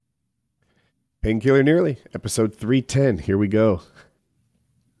Painkiller Nearly, episode 310. Here we go.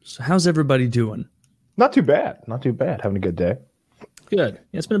 So how's everybody doing? Not too bad. Not too bad. Having a good day. Good.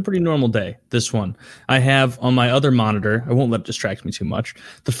 Yeah, it's been a pretty normal day, this one. I have on my other monitor, I won't let it distract me too much,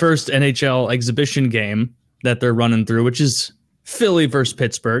 the first NHL exhibition game that they're running through, which is Philly versus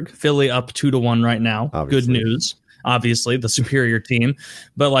Pittsburgh. Philly up 2-1 right now. Obviously. Good news. Obviously, the superior team.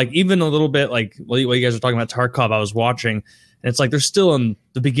 But like even a little bit like what you guys are talking about Tarkov, I was watching. And it's like they're still in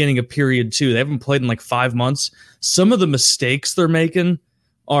the beginning of period 2. They haven't played in like 5 months. Some of the mistakes they're making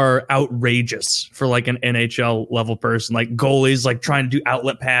are outrageous for like an NHL level person. Like goalies like trying to do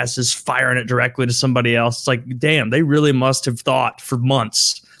outlet passes, firing it directly to somebody else. It's like, damn, they really must have thought for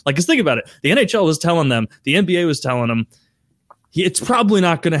months. Like, just think about it. The NHL was telling them, the NBA was telling them, it's probably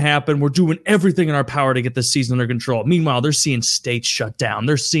not going to happen. We're doing everything in our power to get this season under control. Meanwhile, they're seeing states shut down.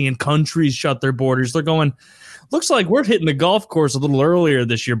 They're seeing countries shut their borders. They're going, looks like we're hitting the golf course a little earlier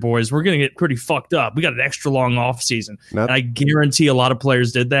this year, boys. We're going to get pretty fucked up. We got an extra long off season. And I guarantee a lot of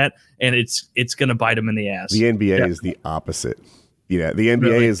players did that, and it's going to bite them in the ass. The NBA is the opposite. Yeah, the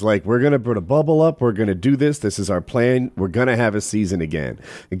NBA is like, we're going to put a bubble up. We're going to do this. This is our plan. We're going to have a season again.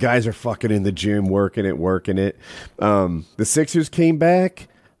 The guys are fucking in the gym, working it. The Sixers came back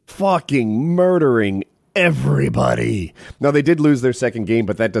fucking murdering everybody. Now, they did lose their second game,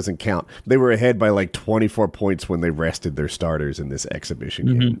 but that doesn't count. They were ahead by like 24 points when they rested their starters in this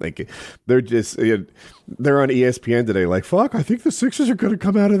exhibition game. Like, they're on ESPN today like, fuck, I think the Sixers are going to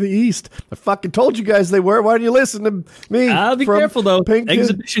come out of the East. I fucking told you guys they were. Why didn't you listen to me? Be careful, though.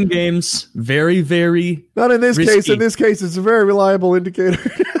 Exhibition games, very, very not in this risky. case. In this case, it's a very reliable indicator.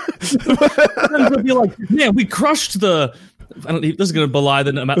 It'll be like, man, we crushed the... this is going to belie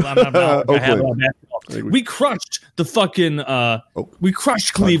the amount I have about basketball. We crushed the fucking we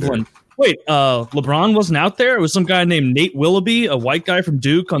crushed Cleveland. Wait, LeBron wasn't out there? It was some guy named Nate Willoughby, a white guy from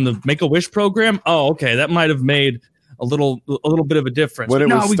Duke on the Make-A-Wish program. Oh, okay, that might have made a little bit of a difference. When it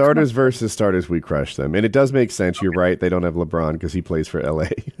was starters versus starters, we crushed them. And it does make sense. You're right. They don't have LeBron because he plays for LA.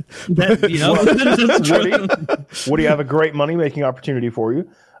 Woody, have a great money-making opportunity for you.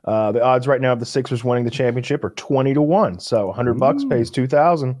 The odds right now of the Sixers winning the championship are 20-1. So $100 pays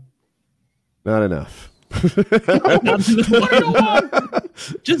 $2,000. Not enough.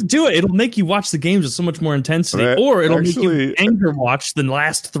 Just do it. It'll make you watch the games with so much more intensity, or it'll make you anger watch the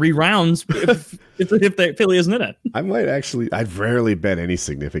last 3 rounds if Philly isn't in it. I'd rarely bet any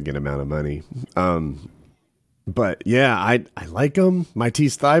significant amount of money. But yeah, I like him.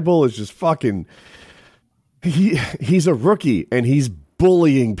 Matisse Thybulle is just fucking. He's a rookie and he's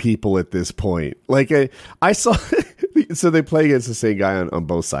bullying people at this point. Like I saw. So they play against the same guy on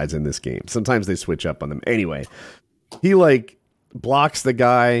both sides in this game. Sometimes they switch up on them. Anyway, he like blocks the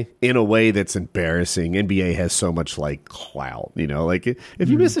guy in a way that's embarrassing. NBA has so much like clout, you know, like if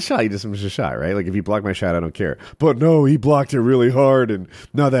you miss a shot, you just miss a shot, right? Like if you block my shot, I don't care. But no, he blocked it really hard, and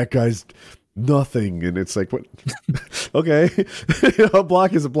now that guy's nothing. And it's like, what? Okay, a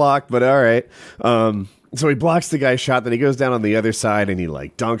block is a block, but all right. So he blocks the guy's shot, then he goes down on the other side and he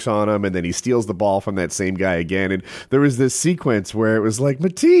like dunks on him, and then he steals the ball from that same guy again. And there was this sequence where it was like,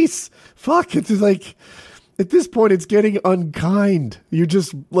 Matisse, fuck, it's like, at this point it's getting unkind. You're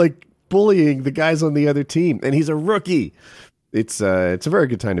just like bullying the guys on the other team, and he's a rookie. It's a very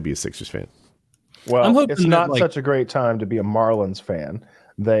good time to be a Sixers fan. Well, it's not such a great time to be a Marlins fan.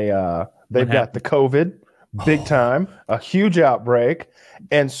 They've got the COVID big time, a huge outbreak,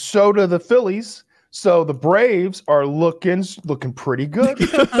 and so do the Phillies. So the Braves are looking pretty good.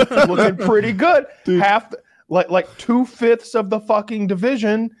 Looking pretty good. Dude. Like 2/5 of the fucking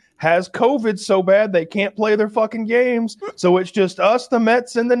division has COVID so bad they can't play their fucking games. So it's just us, the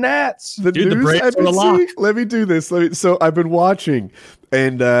Mets, and the Nats. The Braves are locked. Let me do this. So I've been watching.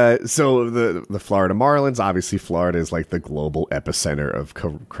 And so the Florida Marlins, obviously Florida is like the global epicenter of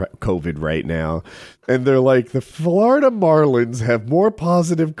COVID right now. And they're like, the Florida Marlins have more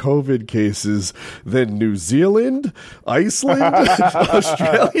positive COVID cases than New Zealand, Iceland,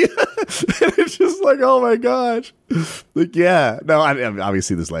 Australia. And it's just like, oh my gosh. Like, yeah. No,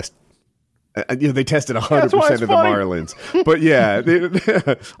 obviously this last... they tested 100% of the Marlins, but yeah,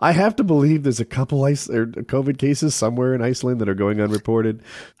 I have to believe there's a couple COVID cases somewhere in Iceland that are going unreported.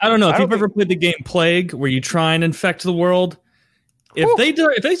 I don't know if you've ever played the game Plague, where you try and infect the world.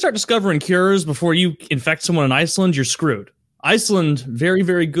 If they start discovering cures before you infect someone in Iceland, you're screwed. Iceland very,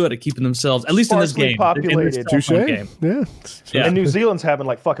 very good at keeping themselves, at least in this game. Populated. Game. Yeah. And New Zealand's having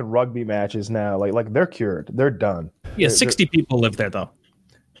like fucking rugby matches now. Like they're cured. They're done. Yeah, 60 people live there though.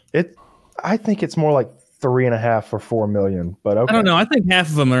 I think it's more like 3.5 or 4 million, but okay. I don't know. I think half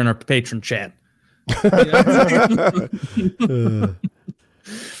of them are in our patron chat.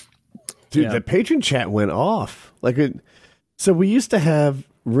 Dude, the patron chat went off. So we used to have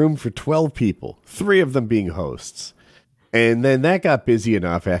room for 12 people, 3 of them being hosts. And then that got busy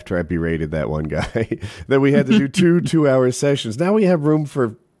enough after I berated that one guy that we had to do 2-hour sessions. Now we have room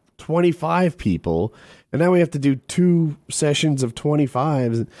for 25 people, and now we have to do 2 sessions of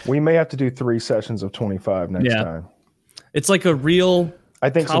 25. We may have to do 3 sessions of 25 next time. It's like a real... I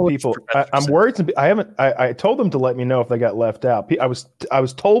think some people. I'm worried. I told them to let me know if they got left out. I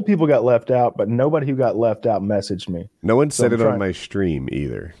was told people got left out, but nobody who got left out messaged me. No one said it on my stream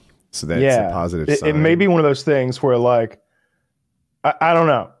either. So that's a positive sign. It may be one of those things where I don't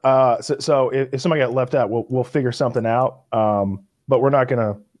know. So if somebody got left out, we'll figure something out. But we're not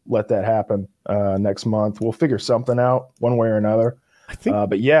gonna let that happen next month. We'll figure something out one way or another. I think.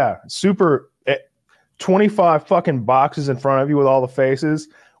 But yeah, super. 25 fucking boxes in front of you with all the faces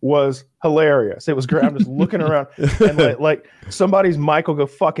was hilarious. It was great. I'm just looking around and like somebody's mic will go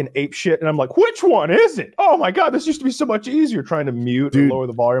fucking ape shit. And I'm like, which one is it? Oh my God, this used to be so much easier trying to mute and lower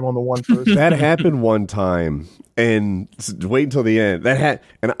the volume on the one person. That happened one time and wait until the end.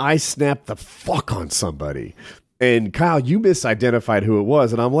 And I snapped the fuck on somebody. And Kyle, you misidentified who it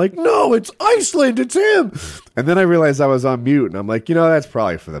was. And I'm like, no, it's Iceland. It's him. And then I realized I was on mute. And I'm like, that's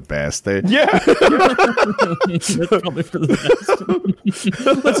probably for the best. Yeah. That's probably for the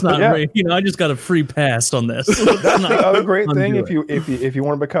best. Let's not I just got a free pass on this. That's the other great thing. If you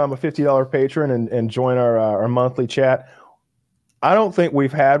want to become a $50 patron and join our monthly chat, I don't think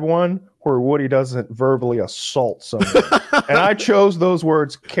we've had one where Woody doesn't verbally assault someone. And I chose those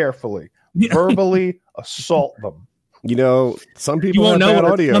words carefully. Verbally assault them. Some people have bad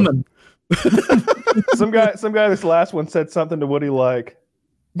audio. some guy this last one said something to Woody like,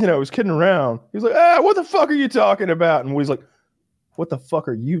 he was kidding around. He was like, what the fuck are you talking about? And Woody's like, what the fuck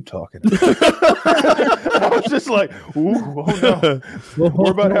are you talking about? I was just like, ooh, oh no.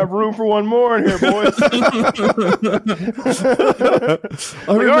 We're about to have room for one more in here, boys.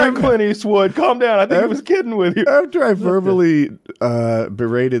 All right, Clint Eastwood, calm down. I think he was kidding with you. After I verbally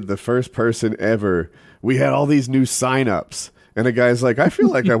berated the first person ever, we had all these new signups. And a guy's like, I feel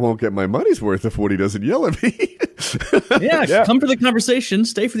like I won't get my money's worth if Woody doesn't yell at me. Yeah, come for the conversation,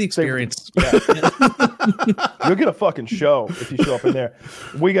 stay for the experience. You'll get a fucking show if you show up in there.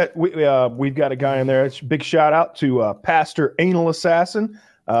 We've got a guy in there. It's a big shout out to Pastor Anal Assassin,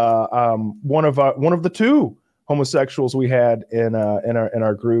 one of the 2 homosexuals we had in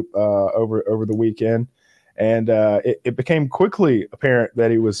our group over the weekend, and it became quickly apparent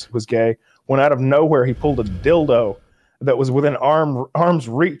that he was gay. When out of nowhere he pulled a dildo that was within arm's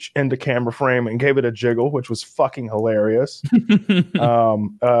reach into camera frame and gave it a jiggle, which was fucking hilarious.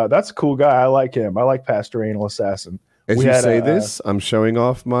 That's a cool guy. I like him. I like Pastor Anal Assassin. As you say this, I'm showing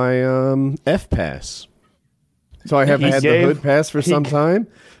off my F pass. So I have had the hood pass for some time.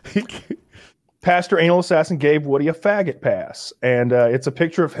 Pastor Anal Assassin gave Woody a faggot pass. And it's a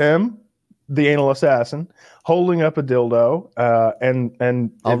picture of him, the Anal Assassin, holding up a dildo,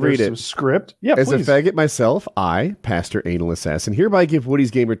 and I'll read it. Script. Yeah, As please. a faggot myself, I, Pastor Anal Assassin, hereby give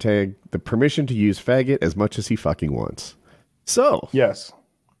Woody's gamer tag the permission to use faggot as much as he fucking wants. So yes,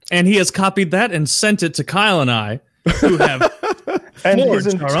 and he has copied that and sent it to Kyle and I, who have and his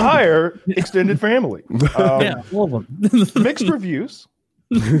entire extended family. All of them. Mixed reviews.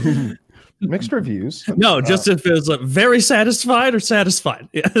 Mixed reviews. No, just if it was very satisfied or satisfied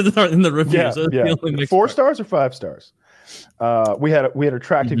in the reviews. Yeah. 4 stars or 5 stars. We had an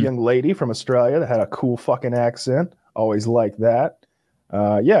attractive young lady from Australia that had a cool fucking accent. Always liked that.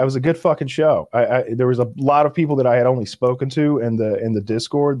 It was a good fucking show. There was a lot of people that I had only spoken to in the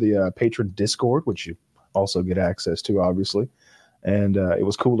Discord, the patron Discord, which you also get access to, obviously. And it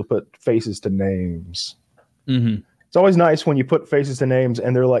was cool to put faces to names. Mm-hmm. It's always nice when you put faces to names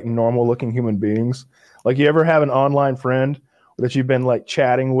and they're like normal looking human beings. Like, you ever have an online friend that you've been like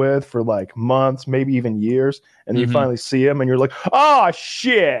chatting with for like months, maybe even years, and you finally see him and you're like, oh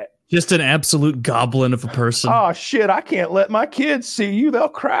shit. Just an absolute goblin of a person. Oh shit, I can't let my kids see you. They'll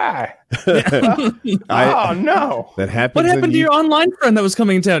cry. Oh no. That happens. What happened to your online friend that was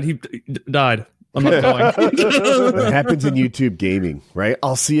coming in town? He died. I'm not going. That happens in YouTube gaming, right?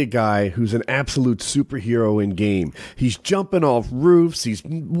 I'll see a guy who's an absolute superhero in game. He's jumping off roofs. He's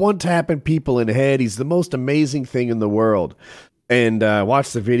one-tapping people in the head. He's the most amazing thing in the world. And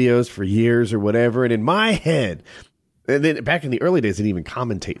watch the videos for years or whatever. And in my head, and then back in the early days, they didn't even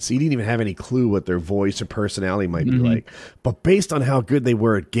commentate. So you didn't even have any clue what their voice or personality might be like. But based on how good they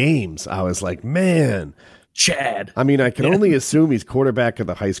were at games, I was like, man, Chad. I mean, I can only assume he's quarterback of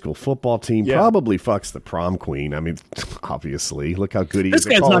the high school football team. Yeah. Probably fucks the prom queen. I mean, obviously, look how good he is This at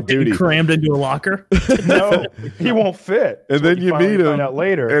guy's Call not of Duty. getting crammed into a locker. No, he won't fit. And then you meet him, find out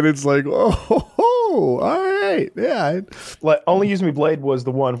later, and it's like, all right, yeah. Like, Only Use Me Blade was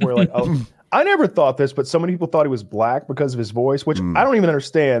the one where, like, I never thought this, but so many people thought he was black because of his voice, which I don't even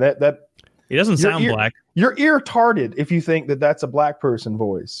understand. That He doesn't sound black. You're ear-tarded if you think that that's a black person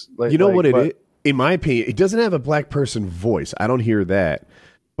voice. You know what it is? In my opinion, it doesn't have a black person voice. I don't hear that.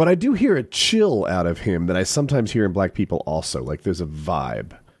 But I do hear a chill out of him that I sometimes hear in black people also. Like there's a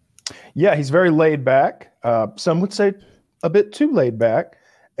vibe. Yeah, he's very laid back. Some would say a bit too laid back.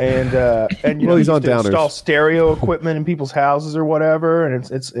 And you know, he's on downers. Install stereo equipment in people's houses or whatever. And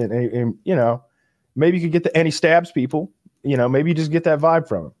it's you know, maybe you could get and he stabs people. You know, maybe you just get that vibe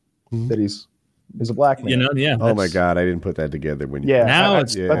from him that he's a black man. You know, yeah. Oh my God, I didn't put that together when you. Yeah,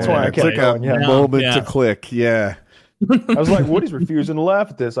 that's why I kept going. Yeah. Moment to click. Yeah. I was like, Woody's refusing to laugh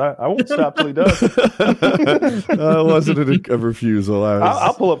at this. I won't stop till he does. It wasn't a refusal.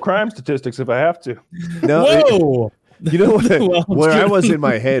 I'll pull up crime statistics if I have to. No, Whoa! You know what? Where I was in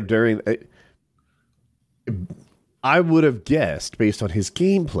my head during. I would have guessed based on his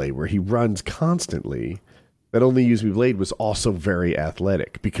gameplay, where he runs constantly, that Only Use Me Blade was also very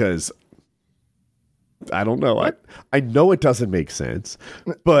athletic because. I don't know. I know it doesn't make sense,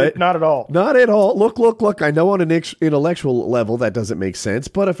 but not at all. Not at all. Look. I know on an intellectual level that doesn't make sense,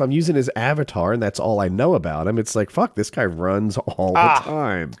 but if I'm using his avatar and that's all I know about him, it's like, fuck, this guy runs all the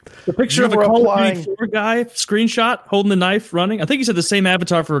time. The picture of a Call of Duty 4 guy, screenshot, holding the knife, running. I think he's had the same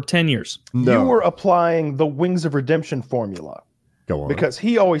avatar for 10 years. No. You were applying the Wings of Redemption formula. Go on. Because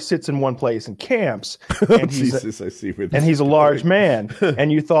he always sits in one place and camps, and Jesus, I see where and he's a large man,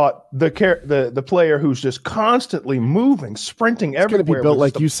 and you thought the player who's just constantly moving, sprinting everywhere, going to be built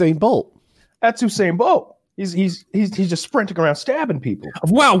like Usain Bolt. That's Usain Bolt. He's just sprinting around, stabbing people.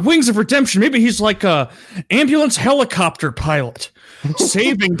 Wow, Wings of Redemption. Maybe he's like a ambulance helicopter pilot,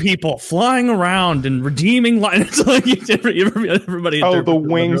 saving people, flying around and redeeming lives. It's like everybody. Oh, the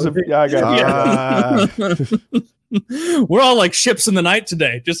Wings of I got it. We're all like ships in the night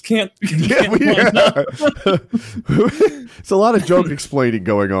today. Just can't. It's a lot of joke explaining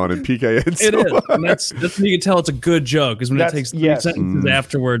going on in PKN. It is. And that's when you can tell it's a good joke, is when it takes 3 sentences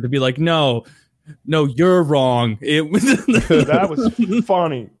afterward to be like, no, you're wrong. That was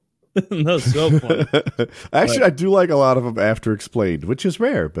funny. That was so funny. Actually, I do like a lot of them after explained, which is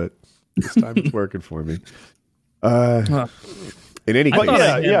rare, but this time it's working for me. In any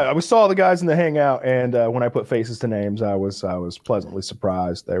case, we saw the guys in the hangout, and when I put faces to names, I was pleasantly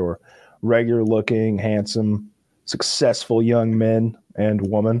surprised. They were regular looking, handsome, successful young men and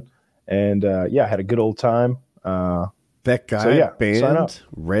woman, and had a good old time. That guy banned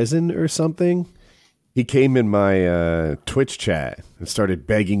Resin or something. He came in my Twitch chat and started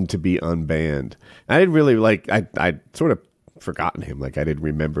begging to be unbanned. I didn't really I sort of forgotten him. Like I didn't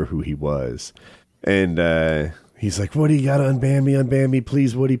remember who he was, and. He's like, Woody, you gotta unban me,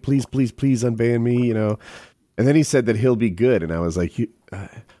 please, Woody, please unban me, you know. And then he said that he'll be good, and I was like,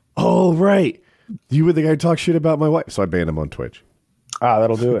 oh, right, you were the guy who talked shit about my wife, so I banned him on Twitch.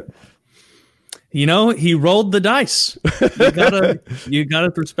 That'll do it. You know, he rolled the dice. You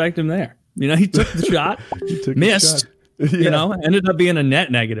gotta respect him there. You know, he took the shot, missed. You know, ended up being a net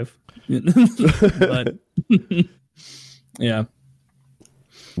negative. But yeah.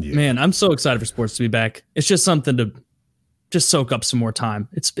 Man, I'm so excited for sports to be back. It's just something to just soak up some more time.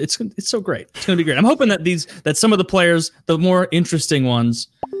 It's so great. It's going to be great. I'm hoping that some of the players, the more interesting ones,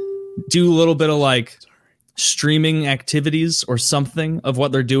 do a little bit of like streaming activities or something of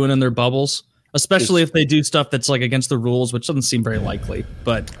what they're doing in their bubbles, especially if they do stuff that's like against the rules, which doesn't seem very likely,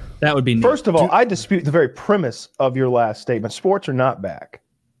 but that would be neat. First of all, I dispute the very premise of your last statement. Sports are not back.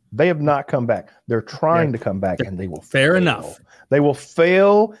 They have not come back. They're trying to come back, and they will fail. Fair enough. They will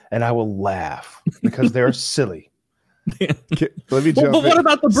fail, and I will laugh because they're silly. Let me jump but what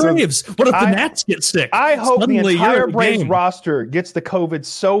about the Braves? What if the Nats get sick? I hope the entire Braves roster gets the COVID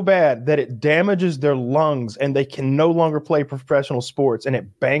so bad that it damages their lungs and they can no longer play professional sports, and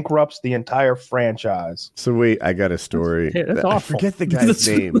it bankrupts the entire franchise. So wait, I got a story. That's awful. I forget the guy's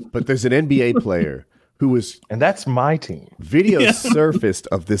name, but there's an NBA player who was... And that's my team. Video surfaced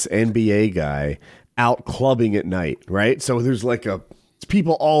of this NBA guy out clubbing at night, right? So there's like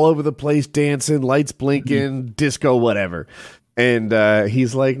people all over the place dancing, lights blinking, disco, whatever. And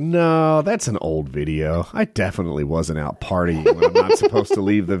he's like, no, that's an old video. I definitely wasn't out partying when I'm not supposed to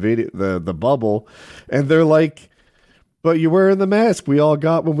leave the bubble. And they're like, but you're wearing the mask we all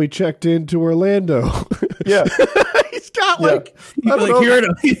got when we checked into Orlando. Yeah. He's got like you can hear it.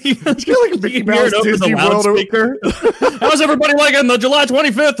 It's kind of like a Mickey Mouse Disney World speaker. How's everybody liking the July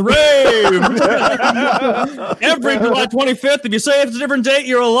 25th rave? Every July 25th, if you say it's a different date,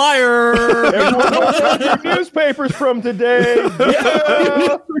 you're a liar. Everyone, your newspapers from today.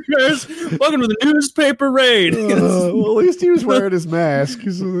 Yeah. Welcome to the newspaper raid. Well, at least he was wearing his mask,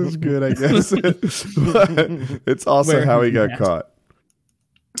 so that's good, I guess. But it's also how he got caught.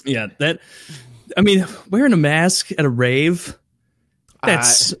 Yeah, wearing a mask at a rave,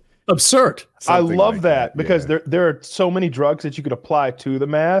 that's absurd. I love that because there are so many drugs that you could apply to the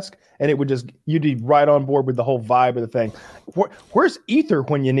mask, and it would you'd be right on board with the whole vibe of the thing. Where's ether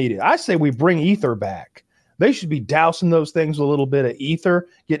when you need it? I say we bring ether back. They should be dousing those things with a little bit of ether,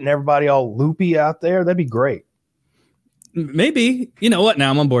 getting everybody all loopy out there. That'd be great. Maybe. You know what?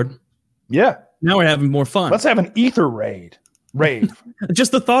 Now I'm on board. Yeah. Now we're having more fun. Let's have an ether rave.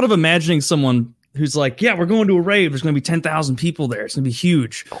 Just the thought of imagining someone who's like, yeah, we're going to a rave. There's going to be 10,000 people there. It's going to be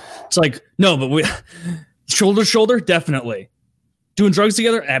huge. It's like, no, but we shoulder to shoulder, definitely. Doing drugs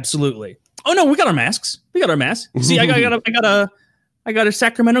together, absolutely. Oh no, we got our masks. See, I got a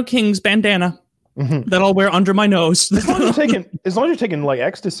Sacramento Kings bandana that I'll wear under my nose. As long as you're taking like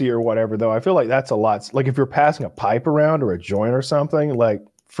ecstasy or whatever, though, I feel like that's a lot. Like if you're passing a pipe around or a joint or something, like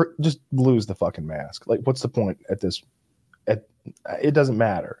just lose the fucking mask. Like, what's the point at this? It doesn't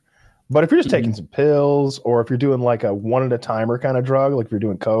matter. But if you're just taking some pills, or if you're doing like a one at a timer kind of drug, like if you're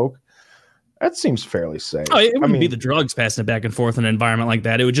doing coke, that seems fairly safe. Oh, it wouldn't be the drugs passing it back and forth in an environment like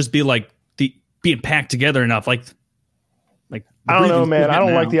that. It would just be like being packed together enough. Like I don't know, man. I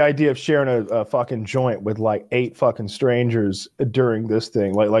don't like the idea of sharing a fucking joint with like 8 fucking strangers during this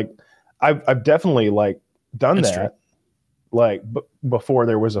thing. Like I've definitely like done that. True. Like before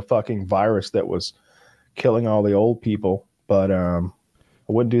there was a fucking virus that was killing all the old people. But I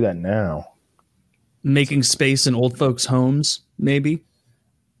wouldn't do that now. Making space in old folks' homes, maybe.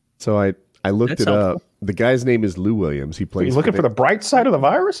 So I looked it up. The guy's name is Lou Williams. He plays. He's looking for the bright side of the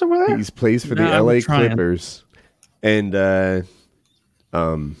virus over there. He plays for the LA Clippers, and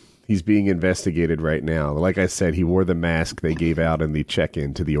he's being investigated right now. Like I said, he wore the mask they gave out in the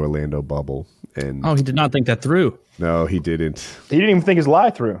check-in to the Orlando bubble, and he did not think that through. No, he didn't. He didn't even think his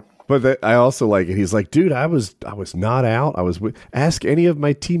lie through. But I also like it. He's like, dude, I was not out. Ask any of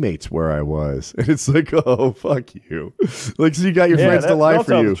my teammates where I was. And it's like, oh, fuck you. Like, so you got your friends to lie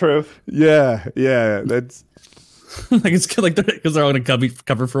for you. The truth. Yeah. That's like it's like because they're all going to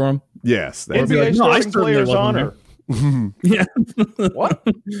cover for him. Yes. That'd be like, no, I player's honor. Yeah. What?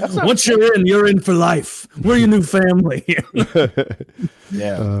 Once you're in for life. We're your new family.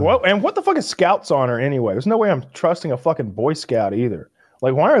 Yeah. Well, and what the fuck is Scout's honor anyway? There's no way I'm trusting a fucking Boy Scout either.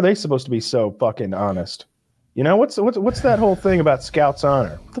 Like, why are they supposed to be so fucking honest? You know, what's that whole thing about Scout's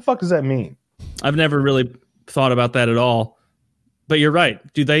honor? What the fuck does that mean? I've never really thought about that at all. But you're right.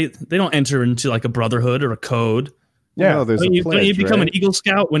 Do they don't enter into like a brotherhood or a code? Yeah, no, there's a pledge, don't you become an Eagle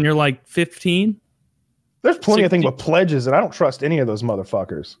Scout when you're like 15? There's plenty of things with pledges, and I don't trust any of those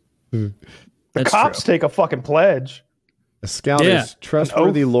motherfuckers. The cops take a fucking pledge. A scout is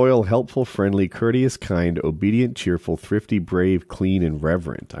trustworthy, loyal, helpful, friendly, courteous, kind, obedient, cheerful, thrifty, brave, clean, and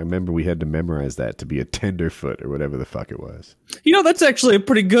reverent. I remember we had to memorize that to be a tenderfoot or whatever the fuck it was. You know, that's actually a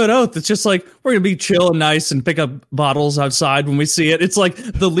pretty good oath. It's just like, we're going to be chill and nice and pick up bottles outside when we see it. It's like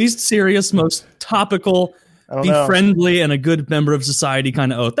the least serious, most topical, friendly, and a good member of society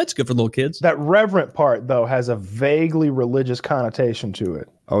kind of oath. That's good for little kids. That reverent part, though, has a vaguely religious connotation to it.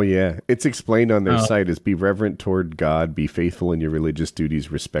 Oh, yeah. It's explained on their site as be reverent toward God, be faithful in your religious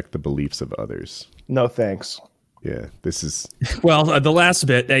duties, respect the beliefs of others. No thanks. Yeah, this is... Well, the last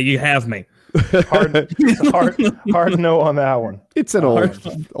bit, you have me. Hard no on that one. It's an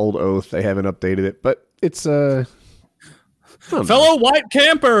old oath. They haven't updated it, but it's... Fellow white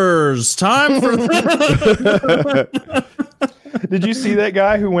campers, time for... Did you see that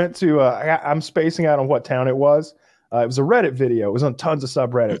guy who went to... I'm spacing out on what town it was. It was a Reddit video. It was on tons of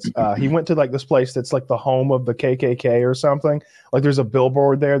subreddits. He went to like this place that's like the home of the KKK or something. Like there's a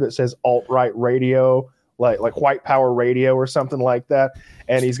billboard there that says alt-right radio, like white power radio or something like that.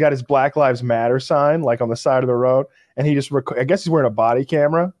 And he's got his Black Lives Matter sign like on the side of the road. And he just, I guess he's wearing a body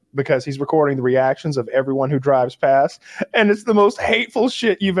camera because he's recording the reactions of everyone who drives past. And it's the most hateful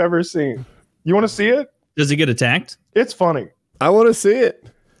shit you've ever seen. You want to see it? Does he get attacked? It's funny. I want to see it.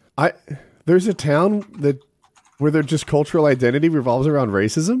 There's a town where their just cultural identity revolves around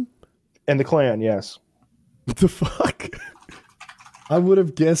racism? And the Klan, yes. What the fuck? I would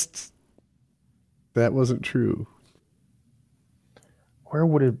have guessed that wasn't true. Where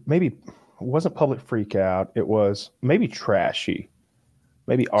would it... Maybe it wasn't Public Freakout. It was maybe Trashy.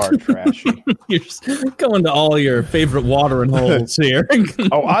 Maybe R Trashy. You're just going to all your favorite watering holes here.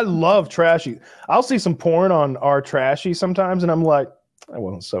 Oh, I love Trashy. I'll see some porn on R Trashy sometimes, and I'm like, that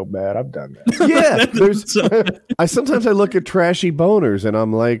wasn't so bad. I've done that. Yeah, sometimes I look at trashy boners, and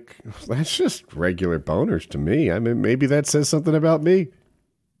I'm like, that's just regular boners to me. I mean, maybe that says something about me.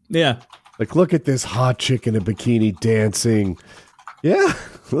 Yeah, like look at this hot chick in a bikini dancing. Yeah,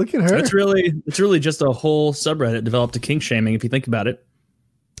 look at her. It's really just a whole subreddit developed to kink shaming. If you think about it.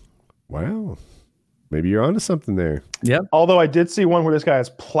 Wow. Maybe you're onto something there. Yeah. Although I did see one where this guy is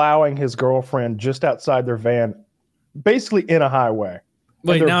plowing his girlfriend just outside their van, basically in a highway.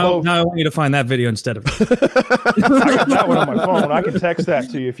 Wait, now I want you to find that video instead of I got that one on my phone. I can text that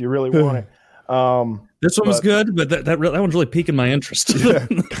to you if you really want it. This one was good, but that one's really piquing my interest. Yeah.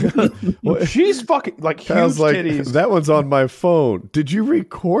 Well, she's fucking like huge titties. That one's on my phone. Did you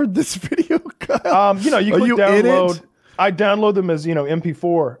record this video, Kyle? You click download. I download them as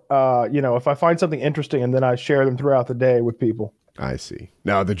MP4. If I find something interesting, and then I share them throughout the day with people. I see.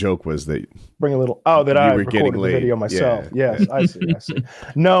 Now the joke was that bring a little. Oh, that I recorded the video myself. Yeah. Yes, I see.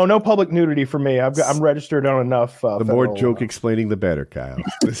 No public nudity for me. I'm registered on enough. The more joke explaining, the better, Kyle.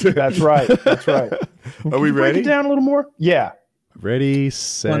 That's right. Are we ready? Break it down a little more. Yeah. Ready,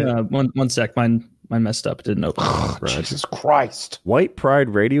 set. One sec. Mine messed up. It didn't open. Jesus Christ.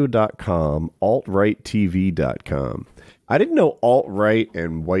 WhitePrideRadio.com, AltRightTV.com. I didn't know alt-right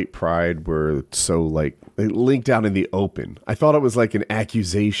and white pride were so they linked out in the open. I thought it was like an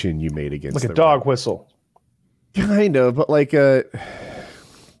accusation you made against like a dog whistle. Kind of, but I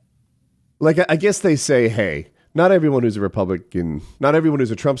guess they say, hey, not everyone who's a Republican, not everyone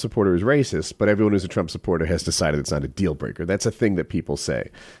who's a Trump supporter is racist, but everyone who's a Trump supporter has decided it's not a deal breaker. That's a thing that people say.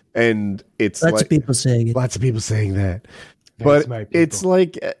 And it's lots of people saying it. Lots of people saying that. But it's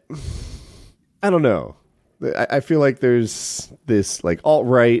like, I don't know. I feel like there's this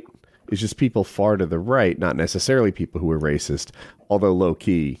alt-right is just people far to the right, not necessarily people who are racist, although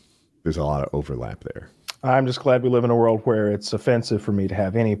low-key, there's a lot of overlap there. I'm just glad we live in a world where it's offensive for me to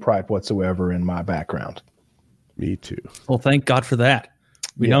have any pride whatsoever in my background. Me too. Well, thank God for that.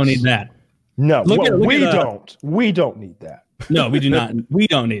 We don't need that. No, we don't. We don't need that. No, we do not. We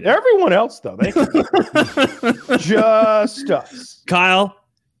don't need it. Everyone else, though. They just us. Kyle,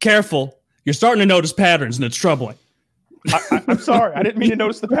 careful. You're starting to notice patterns, and it's troubling. I'm sorry. I didn't mean to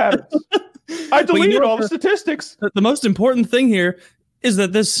notice the patterns. I deleted all the statistics. The most important thing here is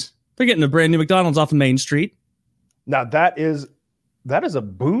that they're getting a brand new McDonald's off of Main Street. Now, that is a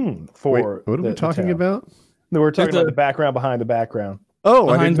boon for Wait, what are we talking about? No, we're talking about the background behind the background. Oh,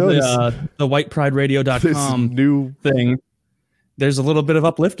 behind the WhitePrideRadio.com new thing. There's a little bit of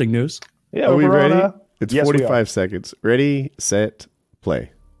uplifting news. Yeah, are we ready? It's 45 seconds. Ready, set, play.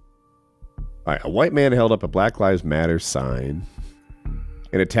 All right, a white man held up a Black Lives Matter sign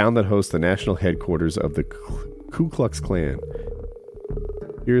in a town that hosts the national headquarters of the Ku Klux Klan.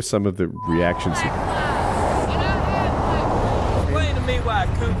 Here's some of the reactions. Explain to me why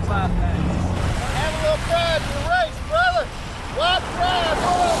Ku Klux Klan. Have a little pride in your race, brother. What pride?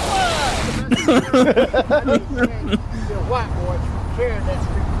 You're white boys carrying that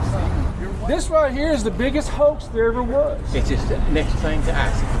stupid sign. This right here is the biggest hoax there ever was. It's just the next thing to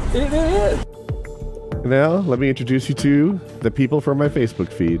ask. It is. Now, let me introduce you to the people from my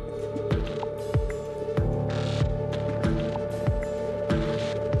Facebook feed.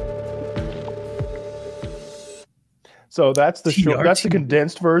 So that's the short, that's the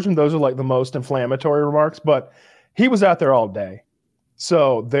condensed version. Those are like the most inflammatory remarks, but he was out there all day.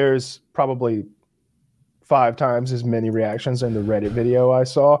 So there's probably 5 times as many reactions in the Reddit video I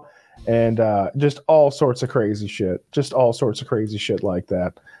saw. And just all sorts of crazy shit. Just all sorts of crazy shit like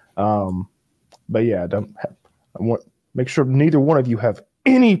that. But yeah, make sure neither one of you have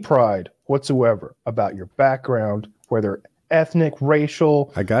any pride whatsoever about your background, whether ethnic,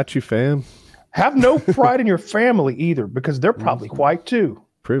 racial. I got you, fam. Have no pride in your family either, because they're probably white too.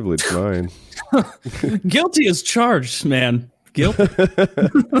 Privilege mine. Guilty as charged, man. Guilt.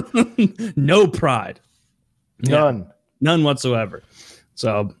 No pride. None. Yeah, none whatsoever.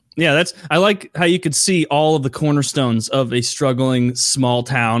 So yeah, I like how you could see all of the cornerstones of a struggling small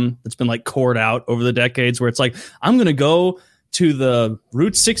town that's been cored out over the decades, where it's like, I'm going to go to the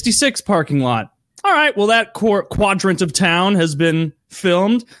Route 66 parking lot. All right, well, that quadrant of town has been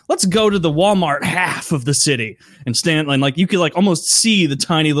filmed. Let's go to the Walmart half of the city and stand you could almost see the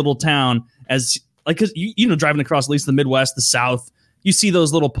tiny little town as because driving across at least the Midwest, the South, you see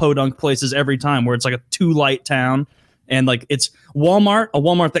those little podunk places every time where it's like a 2-light town. And it's a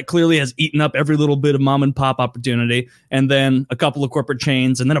Walmart that clearly has eaten up every little bit of mom and pop opportunity, and then a couple of corporate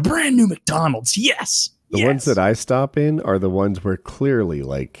chains, and then a brand new McDonald's. Yes, The ones that I stop in are the ones where clearly,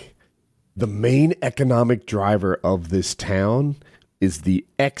 like, the main economic driver of this town is the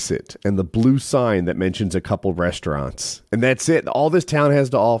exit and the blue sign that mentions a couple restaurants. And that's it. All this town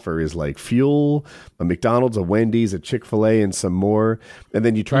has to offer is like fuel, a McDonald's, a Wendy's, a Chick-fil-A, and some more. And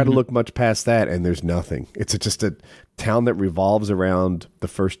then you try to look much past that and there's nothing. It's just a town that revolves around the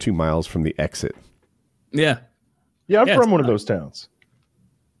first 2 miles from the exit. Yeah. Yeah, I'm from one of those towns.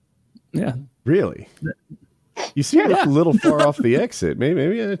 Yeah. Really? You seem a little far off the exit.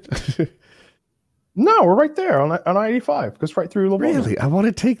 Maybe. No, we're right there on I-85. Goes right through Livonia. Really? I want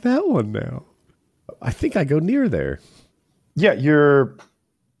to take that one now. I think I go near there. Yeah, you're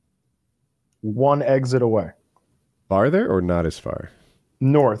one exit away. Farther or not as far?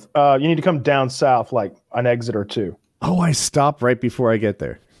 North. You need to come down south like an exit or two. Oh, I stop right before I get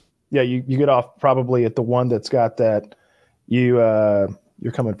there. Yeah, you get off probably at the one that's got that. You're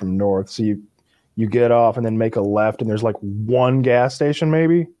coming from north, so you get off and then make a left, and there's like one gas station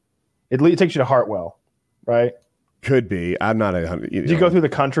maybe. It takes you to Hartwell, right? Could be. I'm not 100. Do you go through the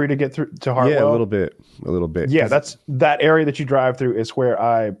country to get through to Hartwell? Yeah, a little bit. Yeah, that's that area that you drive through is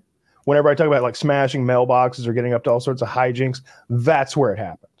where whenever I talk about like smashing mailboxes or getting up to all sorts of hijinks, that's where it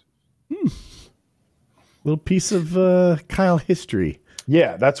happened. Little piece of Kyle history.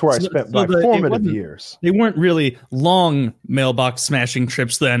 Yeah, that's where I spent my formative years. They weren't really long mailbox smashing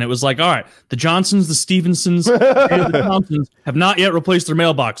trips then. It was like, all right, the Johnsons, the Stevensons, and the Thompsons have not yet replaced their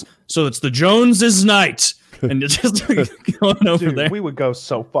mailbox. So it's the Joneses' night. And it's just going over there. We would go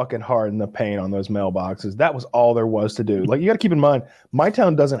so fucking hard in the paint on those mailboxes. That was all there was to do. Like, you got to keep in mind, my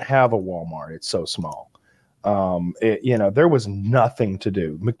town doesn't have a Walmart. It's so small. There was nothing to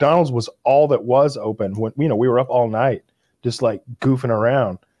do. McDonald's was all that was open when, we were up all night. Just like goofing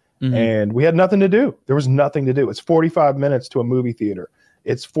around, and we had nothing to do. There was nothing to do. It's 45 minutes to a movie theater.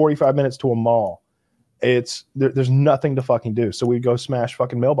 It's 45 minutes to a mall. There's nothing to fucking do. So we'd go smash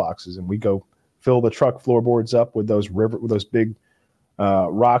fucking mailboxes, and we'd go fill the truck floorboards up with those big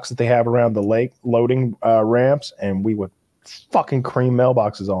rocks that they have around the lake loading ramps, and we would fucking cream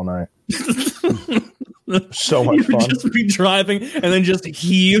mailboxes all night. So much fun. Just be driving and then just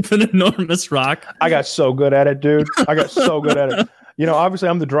heave an enormous rock. I got so good at it, dude. I got so good at it. Obviously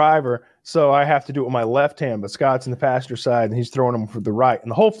I'm the driver, so I have to do it with my left hand, but Scott's in the passenger side and he's throwing them for the right.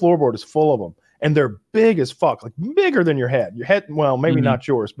 And the whole floorboard is full of them. And they're big as fuck, like bigger than your head. Your head, well, maybe not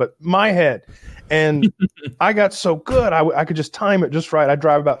yours, but my head. And I got so good, I could just time it just right. I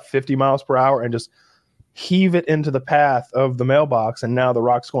drive about 50 miles per hour and just heave it into the path of the mailbox, and now the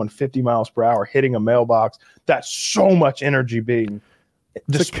rock's going 50 miles per hour hitting a mailbox. That's so much energy being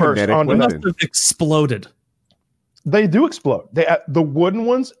dispersed onto it. Must have exploded. They do explode. The wooden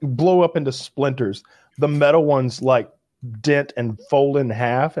ones blow up into splinters. The metal ones like dent and fold in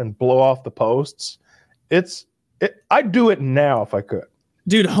half and blow off the posts. I'd do it now if I could.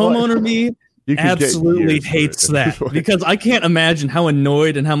 Dude, homeowner me absolutely hates that because I can't imagine how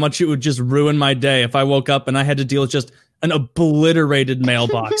annoyed and how much it would just ruin my day if I woke up and I had to deal with just an obliterated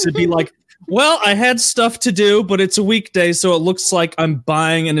mailbox. It'd be like, well, I had stuff to do, but it's a weekday, so it looks like I'm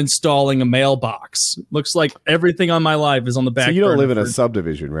buying and installing a mailbox. Looks like everything on my life is on the back. So you don't live in a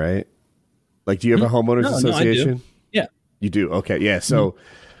subdivision, right? Like, do you have a homeowners association? No, I do. Yeah. You do? Okay, yeah. So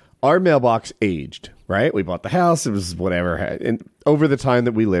our mailbox aged, right? We bought the house. It was whatever. And over the time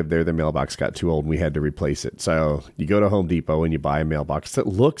that we lived there, the mailbox got too old and we had to replace it. So you go to Home Depot and you buy a mailbox that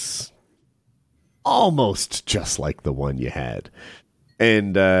looks almost just like the one you had.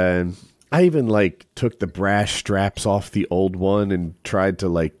 And I even took the brass straps off the old one and tried to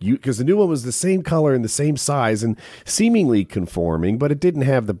because the new one was the same color and the same size and seemingly conforming, but it didn't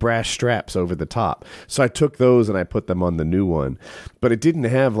have the brass straps over the top. So I took those and I put them on the new one, but it didn't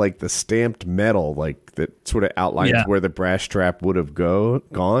have the stamped metal that sort of outlines where the brass strap would have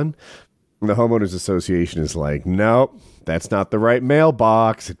gone. And the homeowners association is like, nope, that's not the right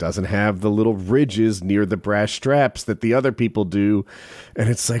mailbox. It doesn't have the little ridges near the brass straps that the other people do. And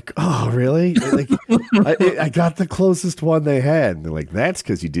it's like, oh, really? I got the closest one they had. And they're like, that's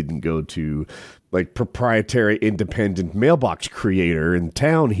because you didn't go to proprietary independent mailbox creator in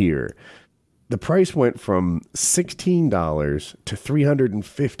town here. The price went from $16 to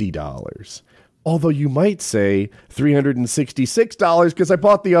 $350. Although you might say $366 because I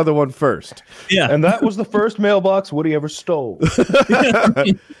bought the other one first. Yeah. And that was the first mailbox Woody ever stole.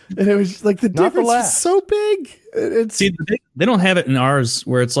 And it was just the difference is so big. See, they don't have it in ours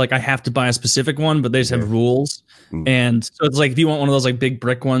where it's I have to buy a specific one, but they just have rules. And so it's if you want one of those big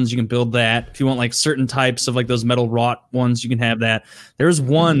brick ones, you can build that. If you want certain types of those metal wrought ones, you can have that. There's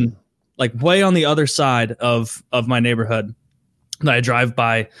one way on the other side of my neighborhood that I drive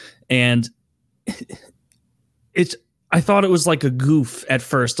by, and I thought it was like a goof at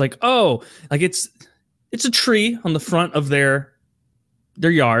first, like, oh, like it's a tree on the front of their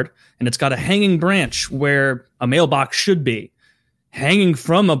yard, and it's got a hanging branch where a mailbox should be. Hanging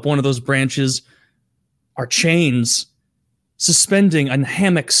from up one of those branches are chains suspending a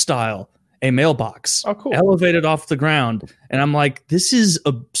hammock style a mailbox, elevated off the ground. And I'm like, this is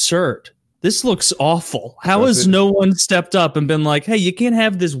absurd. This looks awful. How has no one stepped up and been like, hey, you can't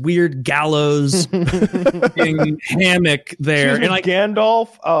have this weird gallows hammock there? And like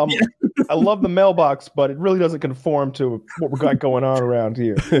Gandalf, I love the mailbox, but it really doesn't conform to what we got going on around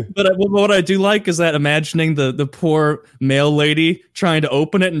here. But what I do like is that imagining the poor mail lady trying to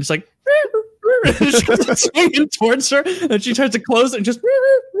open it and it's like, she's swinging towards her, and she tries to close it and just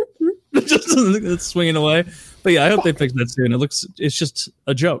it's swinging away. But yeah, I hope they fix that soon. It's just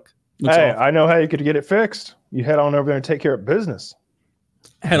a joke. Hey, awful. I know how you could get it fixed. You head on over there and take care of business.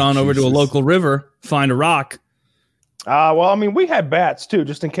 Head on over to a local river, find a rock. Well, I mean, we had bats too,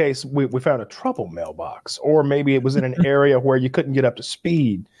 just in case we found a trouble mailbox, or maybe it was in an area where you couldn't get up to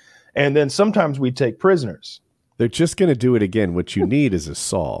speed. And then sometimes we'd take prisoners. They're just going to do it again. What you need is a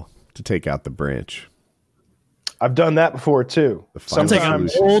saw to take out the branch. I've done that before too.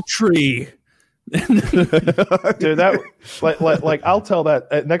 Sometimes an old tree. Dude, that like I'll tell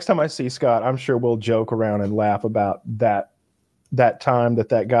that next time I see Scott, I'm sure we'll joke around and laugh about that time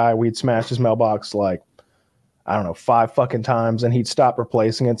that guy, we'd smashed his mailbox like, I don't know, 5 fucking times, and he'd stop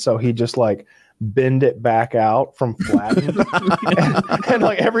replacing it, so he'd just like bend it back out from flattened. and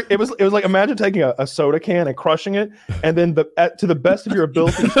like it was like, imagine taking a soda can and crushing it, and then to the best of your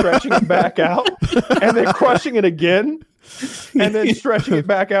ability stretching it back out, and then crushing it again, and then stretching it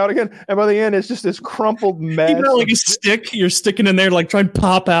back out again, and by the end it's just this crumpled mess. You know, like a stick you're sticking in there, like trying to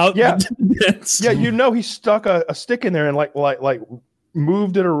pop out. Yeah. Yeah, you know, he stuck a stick in there and like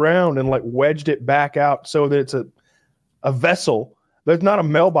moved it around and like wedged it back out so that it's a vessel. There's not a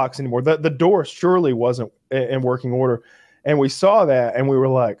mailbox anymore. The door surely wasn't in working order. And we saw that and we were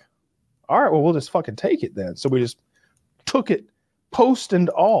like, all right, well, we'll just fucking take it then. So we just took it, post and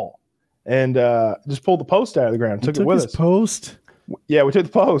all, and just pulled the post out of the ground, took it with us. Post? Yeah, we took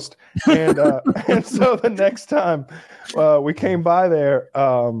the post. And and so the next time we came by there,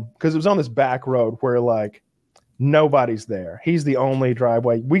 because it was on this back road where like nobody's there. He's the only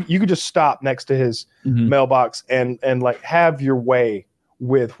driveway. You could just stop next to his mailbox and like have your way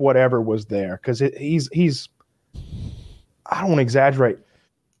with whatever was there, because he's I don't want to exaggerate,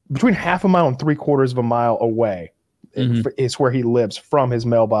 between half a mile and 3/4 of a mile away is where he lives from his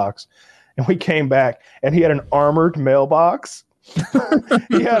mailbox. And we came back and he had an armored mailbox.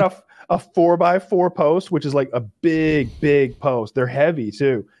 He had a 4x4 post, which is like a big post. They're heavy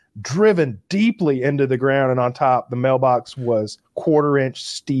too, driven deeply into the ground, and on top the mailbox was 1/4-inch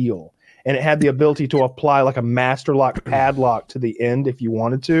steel, and it had the ability to apply like a master lock padlock to the end if you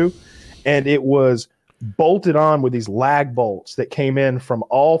wanted to, and it was bolted on with these lag bolts that came in from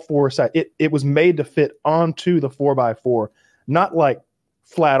all 4 sides. It was made to fit onto the 4x4, not like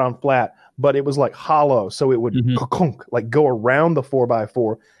flat on flat, but it was like hollow, so it would like go around the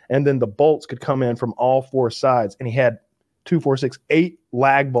 4x4, and then the bolts could come in from all 4 sides, and he had 2, 4, 6, 8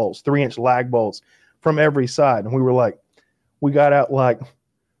 lag bolts, 3-inch lag bolts from every side. And we were like, we got out like,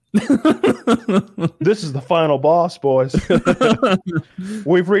 this is the final boss, boys.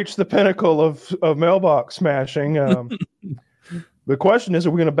 We've reached the pinnacle of mailbox smashing. The question is,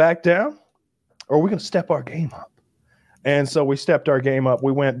 are we going to back down, or are we going to step our game up? And so we stepped our game up.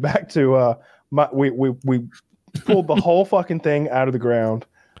 We went back to we pulled the whole fucking thing out of the ground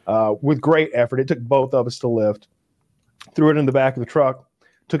with great effort. It took both of us to lift. Threw it in the back of the truck,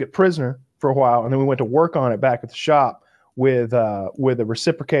 took it prisoner for a while, and then we went to work on it back at the shop with a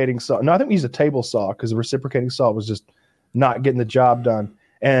reciprocating saw. No, I think we used a table saw because the reciprocating saw was just not getting the job done,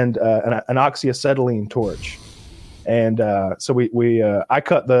 and an oxyacetylene torch. And so I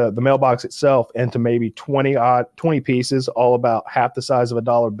cut the mailbox itself into maybe 20 pieces, all about half the size of a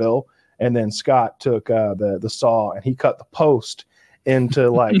dollar bill. And then Scott took the saw and he cut the post into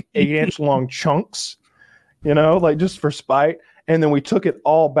like 8-inch long chunks, you know, like just for spite. And then we took it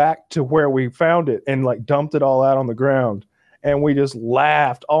all back to where we found it and like dumped it all out on the ground. And we just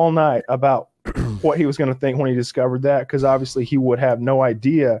laughed all night about what he was going to think when he discovered that, because obviously he would have no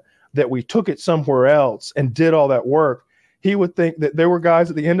idea that we took it somewhere else and did all that work. He would think that there were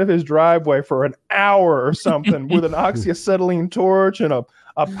guys at the end of his driveway for an hour or something with an oxyacetylene torch and a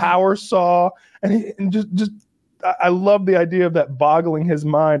power saw. And just I love the idea of that boggling his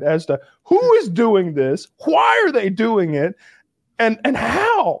mind as to who is doing this, why are they doing it, And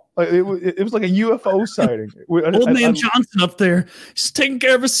how? It was like a UFO sighting. Old man Johnson up there, he's taking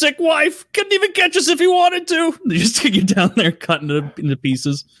care of a sick wife. Couldn't even catch us if he wanted to. They just take you down there, cutting it into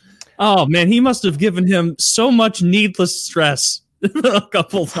pieces. Oh man, he must have given him so much needless stress a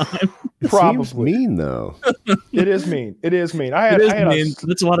couple times. Probably seems mean though. It is mean. That's a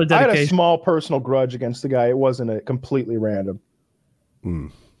lot of dedication. I had a small personal grudge against the guy. It wasn't a completely random.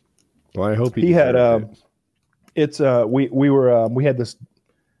 Well, I hope he had. We had this.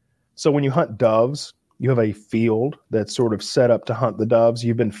 So when you hunt doves, you have a field that's sort of set up to hunt the doves.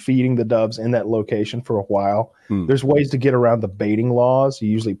 You've been feeding the doves in that location for a while. There's ways to get around the baiting laws.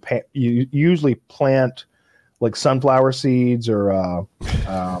 You usually plant like sunflower seeds or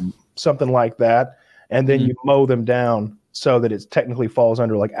something like that, and then you mow them down so that it technically falls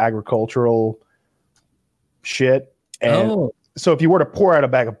under like agricultural shit. And so if you were to pour out a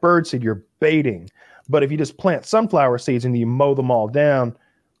bag of birdseed, you're baiting. But if you just plant sunflower seeds and you mow them all down,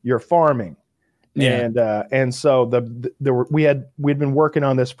 you're farming. Yeah. And so we'd been working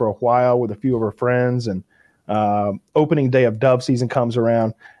on this for a while with a few of our friends, and opening day of dove season comes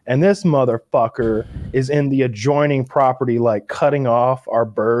around, and this motherfucker is in the adjoining property, like cutting off our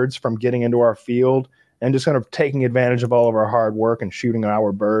birds from getting into our field and just kind of taking advantage of all of our hard work and shooting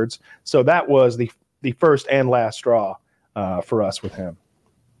our birds. So that was the first and last straw for us with him.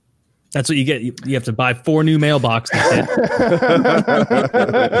 That's what you get. You have to buy 4 new mailboxes.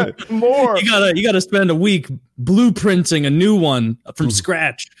 More. You gotta spend a week blueprinting a new one from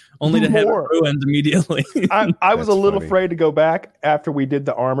scratch, only to have it ruined immediately. I was a little afraid to go back after we did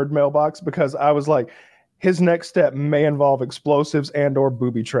the armored mailbox, because I was like, his next step may involve explosives and or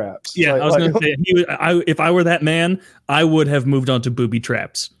booby traps. Yeah, I was going to say, if I were that man, I would have moved on to booby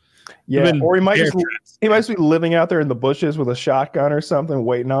traps. Yeah, or he might just be living out there in the bushes with a shotgun or something,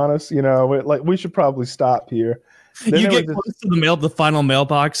 waiting on us. You know, like we should probably stop here. Then you get close to the final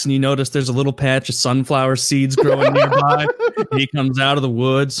mailbox, and you notice there's a little patch of sunflower seeds growing nearby. And he comes out of the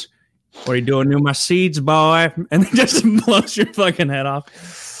woods. What are you doing to my seeds, boy? And then just blows your fucking head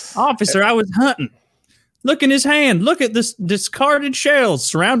off. Officer, I was hunting. Look in his hand. Look at this discarded shells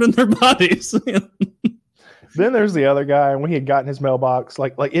surrounding their bodies. Then there's the other guy, and we had gotten his mailbox.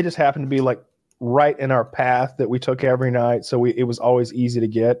 Like it just happened to be like right in our path that we took every night, so it was always easy to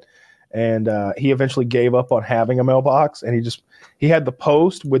get. And he eventually gave up on having a mailbox, and he had the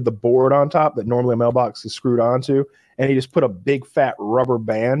post with the board on top that normally a mailbox is screwed onto, and he just put a big fat rubber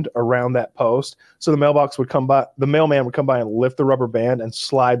band around that post. So the mailman would come by and lift the rubber band and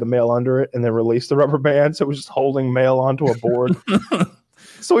slide the mail under it, and then release the rubber band. So it was just holding mail onto a board.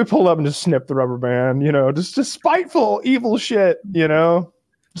 So we pulled up and just snipped the rubber band, just spiteful, evil shit,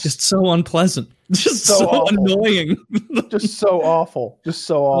 Just so unpleasant. Just so annoying. Just so awful.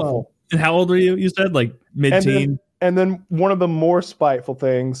 Oh. And how old were you? You said like mid-teen. And then one of the more spiteful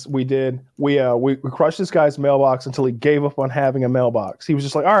things we did, we crushed this guy's mailbox until he gave up on having a mailbox. He was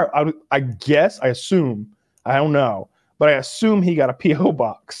just like, all right, I don't know, but I assume he got a P.O.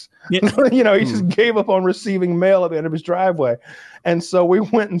 box. Yeah. He just gave up on receiving mail at the end of his driveway. And so we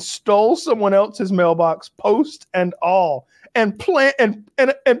went and stole someone else's mailbox, post and all, and put it in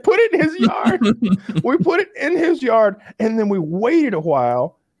his yard. We put it in his yard, and then we waited a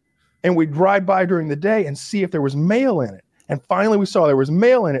while, and we'd ride by during the day and see if there was mail in it. And finally we saw there was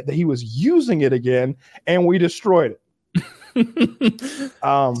mail in it, that he was using it again, and we destroyed it. So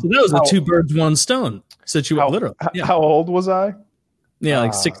that was a 2 birds, 1 stone situation. Literally. Yeah. How old was I? Yeah,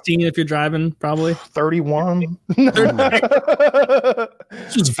 like 16 if you're driving, probably. 31. This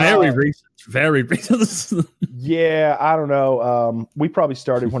was very recent. Very recent. Yeah, I don't know. We probably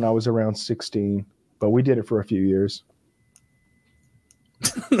started when I was around 16, but we did it for a few years.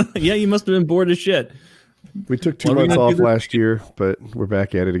 Yeah, you must have been bored as shit. We took 2 months off last year, but we're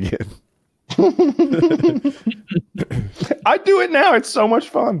back at it again. I do it now. It's so much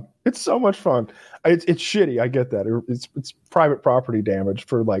fun. It's shitty. I get that. It's private property damage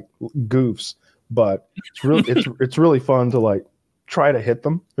for like goofs, but it's really fun to like try to hit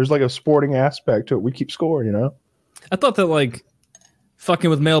them. There's like a sporting aspect to it. We keep scoring, I thought that like fucking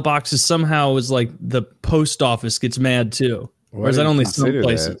with mailboxes somehow was like the post office gets mad too. Or is that only some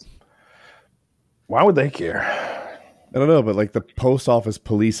places? Why would they care? I don't know, but like the post office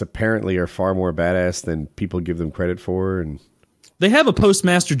police apparently are far more badass than people give them credit for, and they have a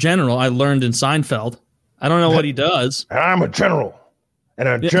postmaster general. I learned in Seinfeld. I don't know what he does. I'm a general, and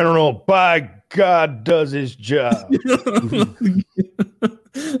a general, by God, does his job.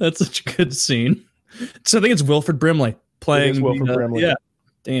 That's such a good scene. So I think it's Wilford Brimley playing Wilford Brimley. Yeah,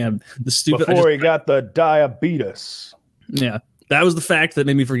 damn the stupid. Before he got the diabetes. Yeah, that was the fact that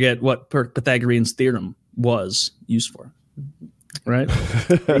made me forget what Pythagorean's theorem was used for. right?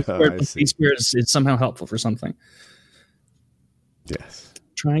 B squared is somehow helpful for something. Yes.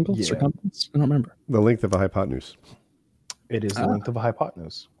 Triangle, circumference. I don't remember. The length of a hypotenuse. It is the length of a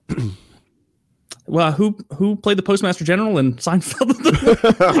hypotenuse. Well, who played the Postmaster General in Seinfeld?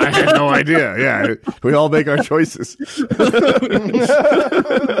 I had no idea. Yeah, we all make our choices.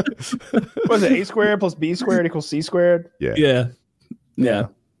 Was it a squared plus b squared equals c squared? Yeah.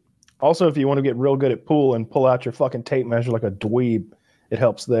 Also, if you want to get real good at pool and pull out your fucking tape measure like a dweeb, it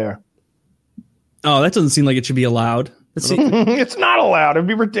helps there. Oh, that doesn't seem like it should be allowed. It's not allowed. It'd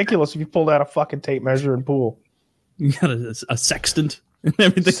be ridiculous if you pulled out a fucking tape measure in pool. You got a sextant and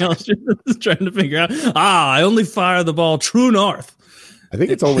everything else. Just trying to figure out. I only fire the ball true north. I think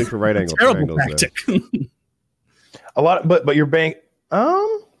it's only for right angle triangles. Tactic. A lot, but your bank.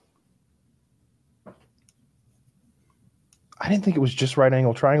 I didn't think it was just right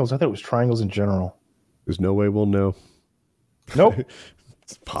angle triangles. I thought it was triangles in general. There's no way we'll know. Nope.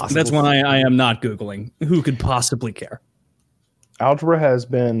 It's possible. That's why I am not Googling. Who could possibly care? Algebra has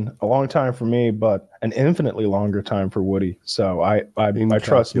been a long time for me, but an infinitely longer time for Woody. So I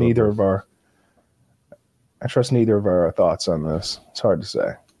trust neither of our. I trust neither of our thoughts on this. It's hard to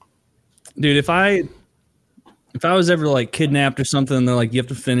say. Dude, if I was ever like kidnapped or something, and they're like, you have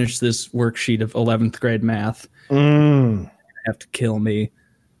to finish this worksheet of 11th grade math. Have to kill me.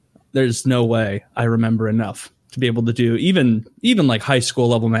 There's no way I remember enough to be able to do even like high school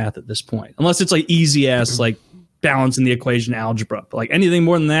level math at this point, unless it's like easy ass like balancing the equation algebra. But like anything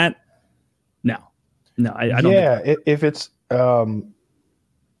more than that, no, I don't. Yeah,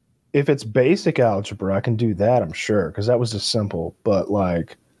 if it's basic algebra, I can do that. I'm sure because that was just simple. But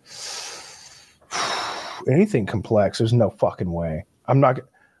like anything complex, there's no fucking way. I'm not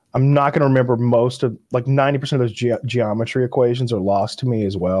going to remember most of, like 90% of those geometry equations are lost to me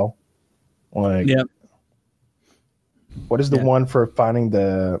as well. Like, yeah. What is the one for doing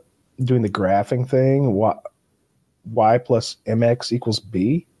the graphing thing? Y plus mx equals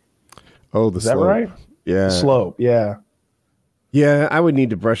b. Oh, is that right? Yeah. The slope. Yeah. Yeah, I would need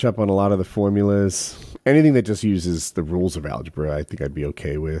to brush up on a lot of the formulas. Anything that just uses the rules of algebra, I think I'd be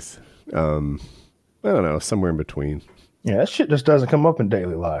okay with. I don't know, somewhere in between. Yeah, that shit just doesn't come up in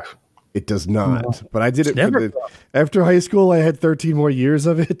daily life. It does not. But I did it after high school. I had 13 more years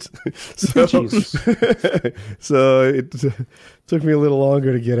of it. So it took me a little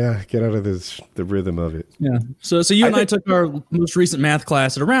longer to get out of the rhythm of it. Yeah. So you and I took our most recent math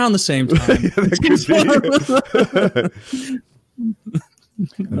class at around the same time.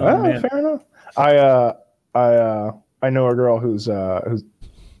 Fair enough. I know a girl who's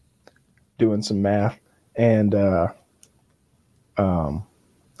doing some math, and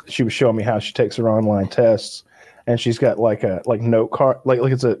she was showing me how she takes her online tests, and she's got like note card, like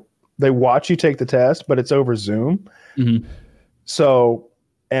they watch you take the test, but it's over Zoom. Mm-hmm. So,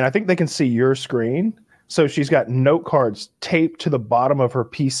 and I think they can see your screen. So she's got note cards taped to the bottom of her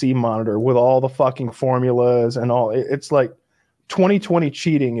PC monitor with all the fucking formulas and all. It's like 2020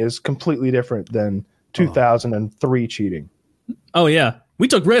 cheating is completely different than 2003 cheating. Oh yeah, we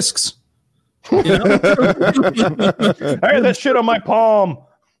took risks. You know? I had that shit on my palm.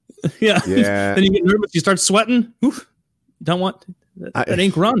 Yeah. Then you get nervous. You start sweating. Oof. Don't want that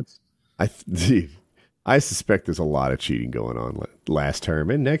ink runs. I suspect there's a lot of cheating going on last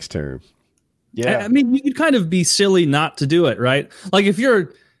term and next term. Yeah. I mean, you'd kind of be silly not to do it, right? Like if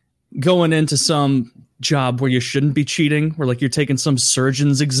you're going into some job where you shouldn't be cheating, where like you're taking some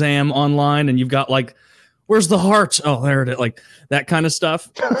surgeon's exam online and you've got like, where's the heart? Oh, there it is. Like that kind of stuff.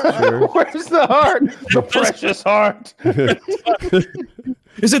 Sure. Where's the heart? The precious heart.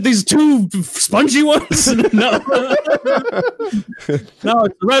 Is it these two spongy ones? No. No,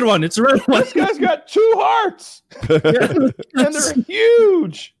 it's the red one. It's the red one. This guy's got two hearts. And they're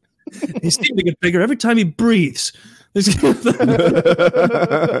huge. He seems to get bigger every time he breathes. Yeah,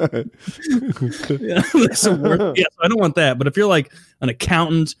 so I don't want that. But if you're like an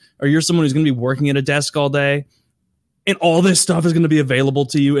accountant or you're someone who's going to be working at a desk all day and all this stuff is going to be available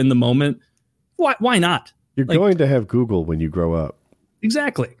to you in the moment, why not? You're going to have Google when you grow up.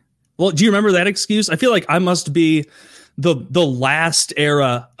 Exactly. Well, do you remember that excuse? I feel like I must be the last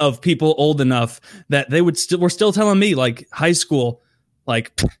era of people old enough that they were still telling me like high school,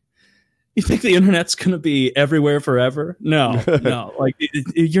 like, you think the internet's going to be everywhere forever? No. Like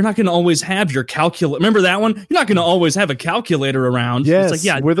you're not going to always have your calculator. Remember that one? You're not going to always have a calculator around. Yes. It's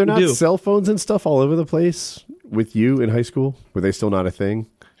like, were there not cell phones and stuff all over the place with you in high school? Were they still not a thing?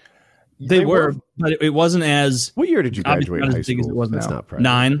 They were, but it wasn't as. What year did you graduate high school? It wasn't That's now. not private.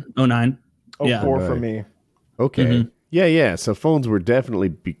 09. Yeah. 04 for me. Okay. Mm-hmm. Yeah. So phones were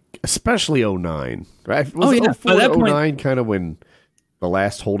definitely, especially 09, right? Was By that point, 09 kind of when The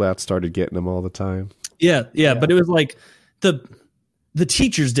last holdouts started getting them all the time. Yeah. But it was like the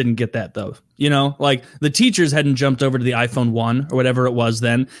teachers didn't get that though. Like the teachers hadn't jumped over to the iPhone 1 or whatever it was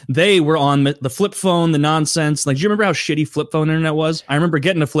then. They were on the flip phone, the nonsense. Like, do you remember how shitty flip phone internet was? I remember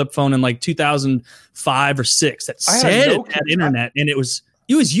getting a flip phone in like 2005 or 6 that said it had internet, and it was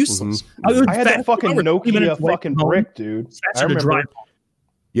useless. Mm-hmm. I had that fucking Nokia fucking brick, dude. I remember.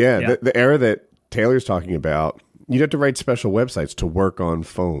 Yeah, the era that Taylor's talking about, you'd have to write special websites to work on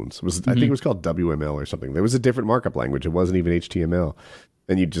phones. I think it was called WML or something. There was a different markup language. It wasn't even HTML.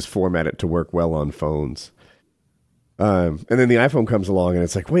 And you'd just format it to work well on phones. And then the iPhone comes along and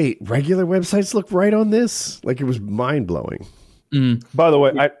it's like, wait, regular websites look right on this? Like, it was mind-blowing. By the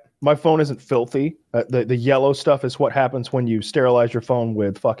way, my phone isn't filthy. The yellow stuff is what happens when you sterilize your phone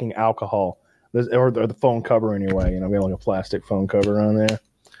with fucking alcohol. Or the phone cover anyway. We have like a plastic phone cover on there.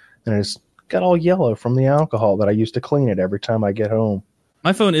 And it's got all yellow from the alcohol that I used to clean it every time I get home.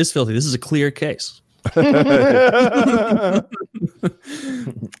 My phone is filthy. This is a clear case.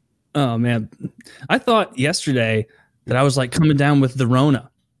 Oh man, I thought yesterday that I was like coming down with the Rona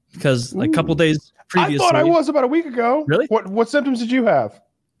because like a couple days previously. I thought I was about a week ago. Really? What symptoms did you have?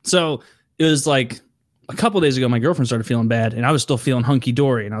 So it was like a couple days ago. My girlfriend started feeling bad, and I was still feeling hunky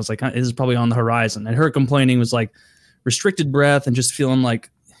dory. And I was like, "This is probably on the horizon." And her complaining was like restricted breath and just feeling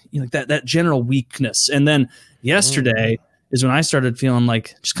like that general weakness. And then yesterday is when I started feeling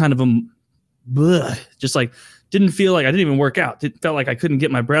like just kind of just like didn't feel like I didn't even work out. It felt like I couldn't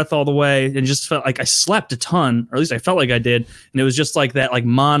get my breath all the way, and just felt like I slept a ton, or at least I felt like I did. And it was just like that like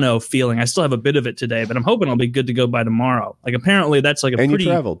mono feeling. I still have a bit of it today, but I'm hoping I'll be good to go by tomorrow. Like apparently that's like a pretty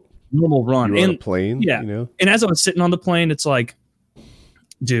normal run. You were on a plane, yeah. And as I was sitting on the plane, it's like,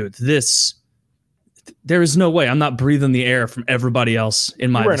 dude, there is no way I'm not breathing the air from everybody else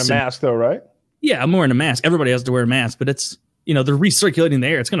in my. You're wearing a mask though, right? Yeah, I'm wearing a mask. Everybody has to wear a mask, but it's. They're recirculating the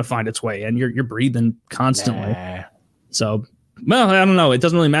air. It's going to find its way, and you're breathing constantly. Nah. So, well, I don't know. It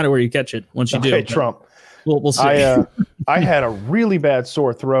doesn't really matter where you catch it once you do. Hey, Trump. We'll see. I had a really bad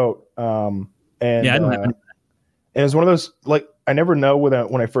sore throat, and it was one of those like I never know when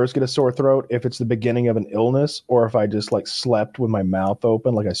I first get a sore throat if it's the beginning of an illness or if I just like slept with my mouth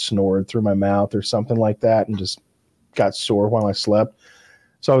open, like I snored through my mouth or something like that, and just got sore while I slept.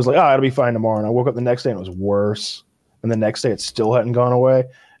 So I was like, it'll be fine tomorrow. And I woke up the next day and it was worse. And the next day it still hadn't gone away.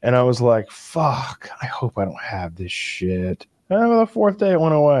 And I was like, fuck, I hope I don't have this shit. And the fourth day it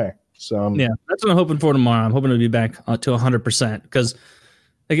went away. So yeah, that's what I'm hoping for tomorrow. I'm hoping to be back to 100% because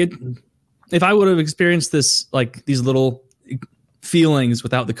like if I would have experienced this, like these little feelings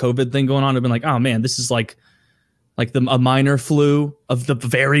without the COVID thing going on, I've been like, oh man, this is like a minor flu of the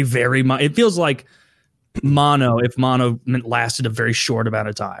very, very, it feels like mono if mono lasted a very short amount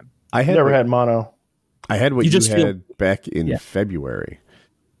of time. I had never had mono. I had what you had back in February.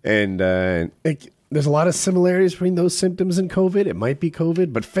 And there's a lot of similarities between those symptoms and COVID. It might be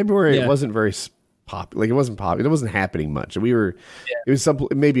COVID, but February it wasn't very popular. Like it wasn't popular. It wasn't happening much. It was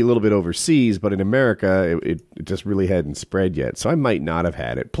maybe a little bit overseas, but in America, it just really hadn't spread yet. So I might not have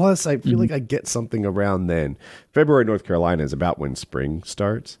had it. Plus, I feel like I get something around then. February, North Carolina is about when spring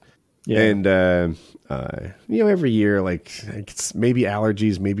starts. Yeah. And, every year, like it's maybe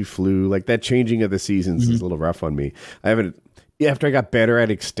allergies, maybe flu, like that changing of the seasons is a little rough on me. After I got better, I had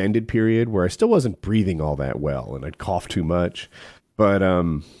an extended period where I still wasn't breathing all that well and I'd cough too much. But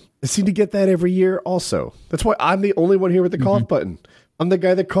I seem to get that every year also. That's why I'm the only one here with the cough button. I'm the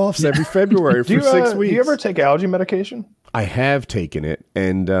guy that coughs every February for 6 weeks. Do you ever take allergy medication? I have taken it.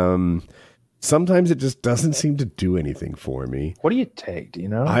 And, sometimes it just doesn't seem to do anything for me. What do you take? Do you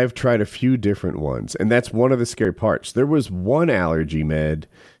know? I've tried a few different ones, and that's one of the scary parts. There was one allergy med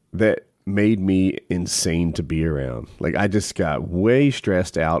that made me insane to be around. Like, I just got way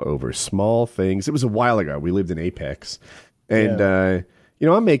stressed out over small things. It was a while ago. We lived in Apex, and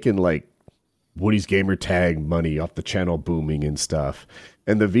I'm making like Woody's Gamer Tag money off the channel booming and stuff,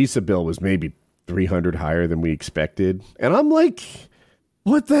 and the Visa bill was maybe $300 higher than we expected, and I'm like,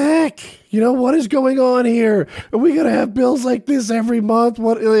 what the heck? What is going on here? Are we going to have bills like this every month?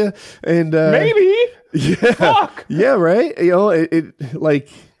 What? And maybe. Yeah. Fuck. Yeah, right? It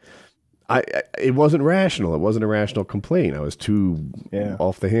wasn't rational. It wasn't a rational complaint. I was too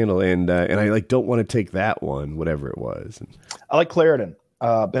off the handle. And I don't want to take that one, whatever it was. I like Claritin.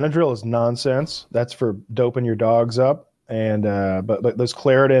 Benadryl is nonsense. That's for doping your dogs up. And but those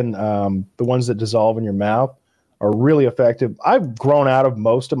Claritin, the ones that dissolve in your mouth, are really effective. I've grown out of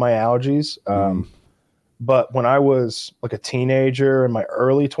most of my allergies. But when I was like a teenager in my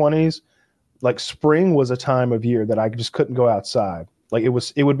early 20s, like spring was a time of year that I just couldn't go outside. Like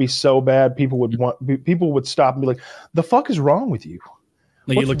it would be so bad. People would stop and be like, the fuck is wrong with you?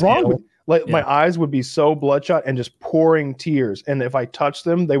 Like what's wrong with my eyes would be so bloodshot and just pouring tears, and if I touched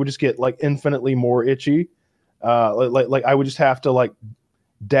them, they would just get like infinitely more itchy. Like I would just have to like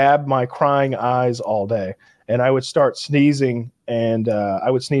dab my crying eyes all day, and I would start sneezing, and I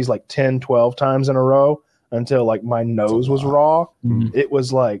would sneeze like 10, 12 times in a row until like my nose was raw. Mm-hmm. It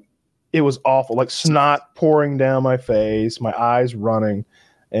was awful, like snot pouring down my face, my eyes running,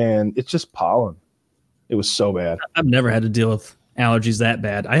 and it's just pollen. It was so bad. I've never had to deal with allergies that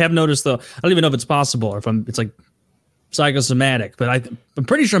bad. I have noticed though, I don't even know if it's possible or if it's like psychosomatic, but I'm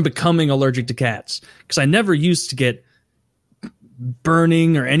pretty sure I'm becoming allergic to cats because I never used to get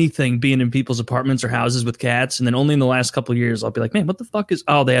burning or anything being in people's apartments or houses with cats, and then only in the last couple of years I'll be like, man, what the fuck is?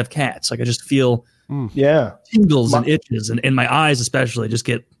 Oh, they have cats. Like I just feel tingles and itches, and my eyes especially just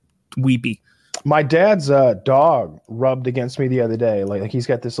get weepy. My dad's dog rubbed against me the other day. Like he's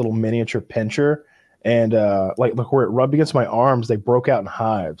got this little miniature pinscher, and like look where it rubbed against my arms, they broke out in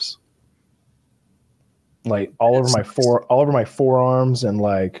hives. Like all over my forearms and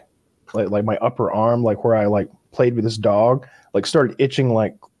like my upper arm, like where I like played with this dog, like started itching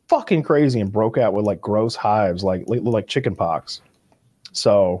like fucking crazy and broke out with like gross hives, like chicken pox.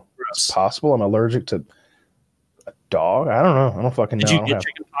 So it's possible I'm allergic to a dog. I don't know. I don't fucking know. Did you get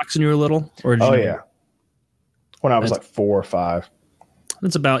chicken pox when you were little? Or yeah. When I was like 4 or 5.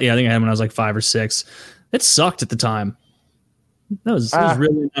 That's about, I think I had when I was like 5 or 6. It sucked at the time. It was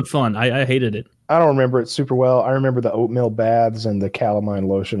really not fun. I hated it. I don't remember it super well. I remember the oatmeal baths and the calamine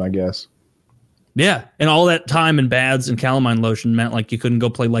lotion, I guess. Yeah, and all that time in baths and calamine lotion meant like you couldn't go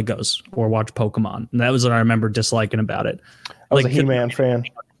play Legos or watch Pokemon. And that was what I remember disliking about it. I was a He-Man fan.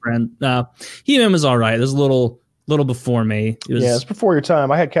 He-Man was all right. It was a little before me. It's before your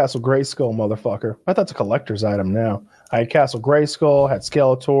time. I had Castle Grayskull, motherfucker. I thought that's a collector's item now. I had Castle Grayskull, had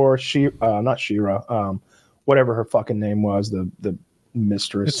Skeletor, not She-Ra, whatever her fucking name was, the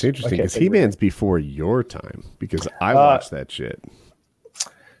mistress. It's interesting because He-Man's before your time because I watched that shit.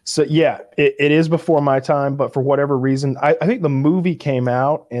 So yeah, it is before my time, but for whatever reason, I think the movie came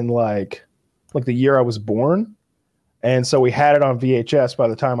out in like the year I was born, and so we had it on VHS by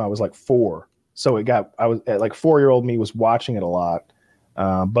the time I was like 4. So I was at like 4-year-old me was watching it a lot,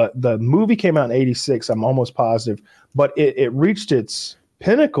 but the movie came out in '86. I'm almost positive, but it reached its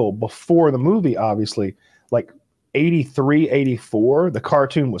pinnacle before the movie. Obviously, like 83, 84, the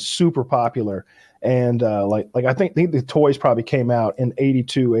cartoon was super popular. And like I think the toys probably came out in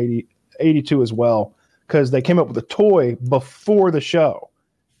 82 as well, because they came up with a toy before the show.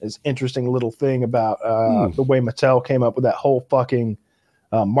 It's an interesting little thing about the way Mattel came up with that whole fucking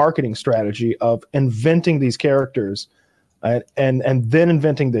marketing strategy of inventing these characters and then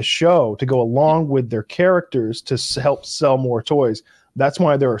inventing this show to go along with their characters to help sell more toys. That's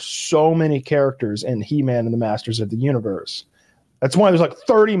why there are so many characters in He-Man and the Masters of the Universe. That's why there's like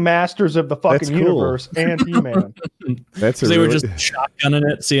 30 Masters of the fucking universe and He-Man. They were just shotgunning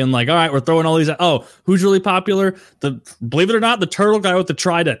it, seeing like, all right, we're throwing all these. Oh, who's really popular? Believe it or not, the turtle guy with the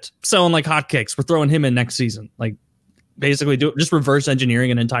trident selling like hotcakes. We're throwing him in next season. Like, basically, just reverse engineering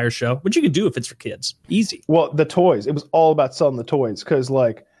an entire show, which you can do if it's for kids. Easy. Well, the toys. It was all about selling the toys because,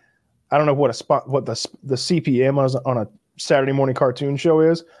 like, I don't know what the CPM on a Saturday morning cartoon show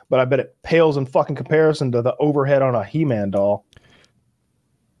is, but I bet it pales in fucking comparison to the overhead on a He-Man doll.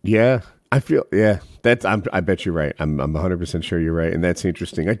 Yeah, I feel I bet you're right. I'm 100% sure you're right, and that's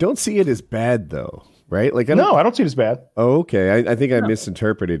interesting. I don't see it as bad though, right? Like I don't see it as bad. Oh, okay. I think I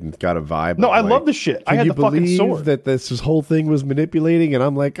misinterpreted and got a vibe. No, I love the shit. I had the fucking sword. That this whole thing was manipulating, and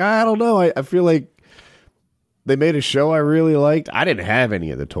I'm like, I don't know. I feel like they made a show I really liked. I didn't have any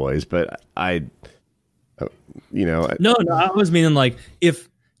of the toys, but No, I was meaning like if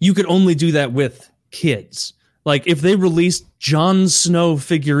you could only do that with kids. Like if they released Jon Snow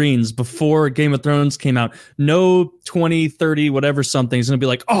figurines before Game of Thrones came out, no 20, 30, whatever something is going to be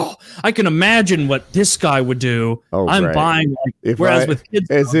like, oh, I can imagine what this guy would do. I'm buying. Like, whereas with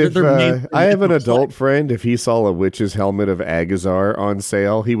kids, I have an adult friend, if he saw a witch's helmet of Agazar on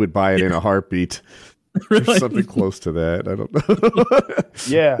sale, he would buy it in a heartbeat. Really? Or something close to that. I don't know.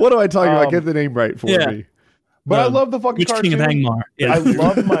 Yeah. What am I talking about? Get the name right for me. But I love the fucking cartoon. King of Angmar. Yeah.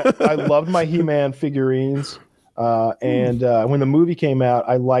 I loved my He-Man figurines. And when the movie came out,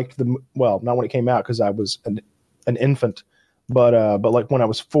 I liked not when it came out because I was an infant, but like when I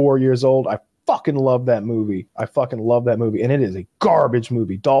was 4 years old, I fucking loved that movie. And it is a garbage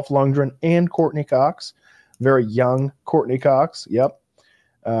movie. Dolph Lundgren and Courtney Cox, very young Courtney Cox. Yep,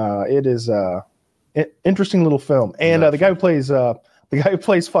 it is interesting little film. And the guy who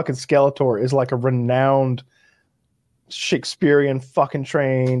plays fucking Skeletor is like a renowned Shakespearean fucking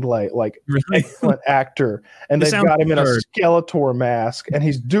trained, like Really? excellent actor, and they've got him in a Skeletor mask, and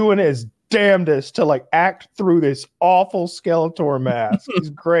he's doing his damnedest to like act through this awful Skeletor mask. He's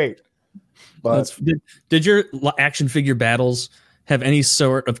great. But did your action figure battles have any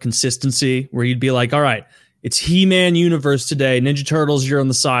sort of consistency where you'd be like, all right, it's He-Man universe today, Ninja Turtles, you're on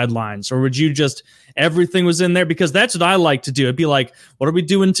the sidelines? Or would you just, everything was in there? Because that's what I like to do. It'd be like, what are we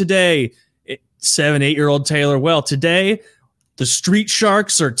doing today? 7-8-year-old Taylor, well, today the Street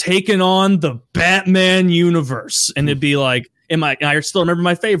Sharks are taking on the Batman universe. And it'd be like, I still remember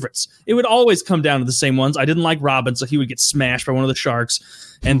my favorites. It would always come down to the same ones. I didn't like Robin, so he would get smashed by one of the sharks.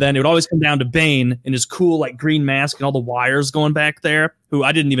 And then it would always come down to Bane in his cool like green mask and all the wires going back there, who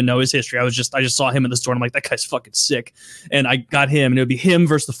I didn't even know his history. I just saw him in the store and I'm like, that guy's fucking sick. And I got him, and it would be him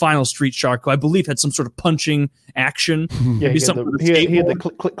versus the final Street Shark, who I believe had some sort of punching action. Yeah, he had the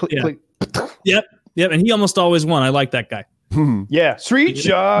click, click, click, click. Yep. And he almost always won. I like that guy. Yeah, Street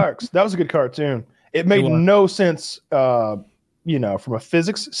Sharks. That was a good cartoon. It made no sense, from a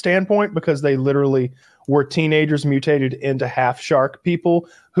physics standpoint, because they literally were teenagers mutated into half shark people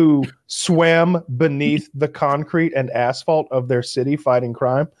who swam beneath the concrete and asphalt of their city fighting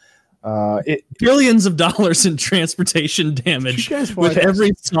crime. Billions of dollars in transportation damage with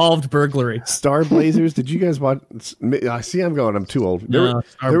every solved burglary. Star Blazers. Did you guys watch? I see. I'm too old. There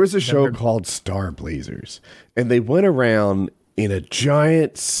was a show called Star Blazers, and they went around in a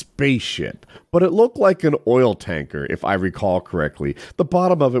giant spaceship, but it looked like an oil tanker, if I recall correctly. The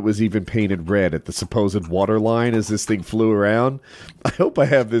bottom of it was even painted red at the supposed water line as this thing flew around. I hope I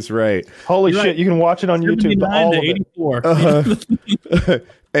have this right. Holy shit, you can watch it on YouTube. All of it.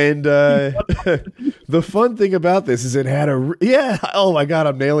 And the fun thing about this is it had oh my God,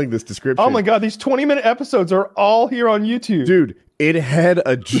 I'm nailing this description. Oh my God, these 20-minute episodes are all here on YouTube. Dude, it had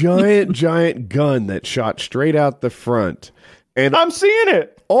a giant gun that shot straight out the front. And I'm seeing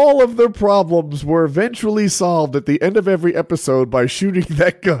it. All of their problems were eventually solved at the end of every episode by shooting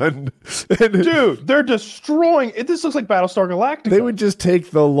that gun. Dude, they're destroying it. This looks like Battlestar Galactica. They would just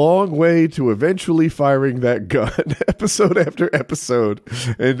take the long way to eventually firing that gun episode after episode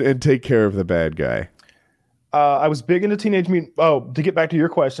and take care of the bad guy. I was big into Teenage Mutant. Oh, to get back to your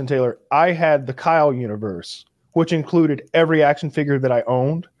question, Taylor, I had the Kyle universe, which included every action figure that I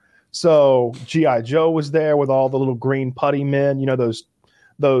owned. So G.I. Joe was there with all the little green putty men,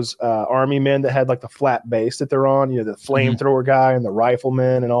 those army men that had like the flat base that they're on, the flamethrower guy and the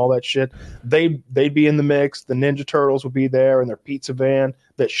riflemen and all that shit. They'd be in the mix. The Ninja Turtles would be there in their pizza van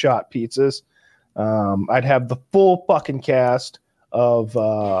that shot pizzas. I'd have the full fucking cast of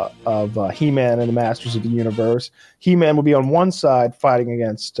He-Man and the Masters of the Universe. He-Man would be on one side fighting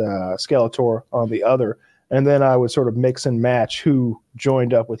against Skeletor on the other. And then I would sort of mix and match who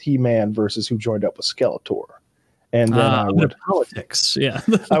joined up with He-Man versus who joined up with Skeletor. And then I would politics. Yeah.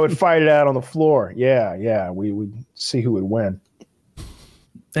 I would fight it out on the floor. Yeah. We would see who would win.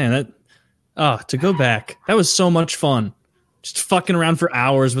 Man, to go back, that was so much fun. Just fucking around for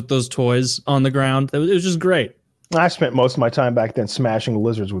hours with those toys on the ground. It was just great. I spent most of my time back then smashing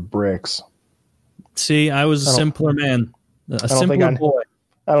lizards with bricks. See, I was a simpler man. A simpler boy.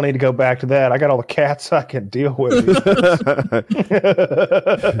 I don't need to go back to that. I got all the cats I can deal with.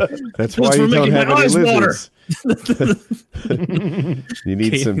 That's why you don't have any lizards. You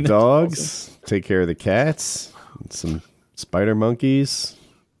need some dogs. Take care of the cats. Some spider monkeys.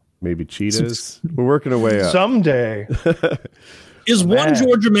 Maybe cheetahs. We're working our way up. Someday. Is one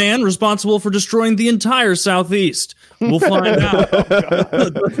Georgia man responsible for destroying the entire Southeast? We'll find out.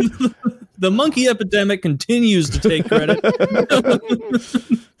 The monkey epidemic continues to take credit.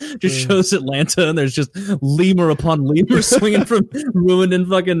 Just shows Atlanta, and there's just lemur upon lemur swinging from ruined and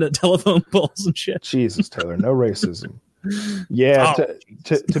fucking telephone poles and shit. Jesus, Taylor, no racism. Yeah,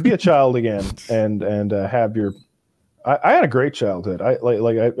 to be a child again and have your. I had a great childhood. I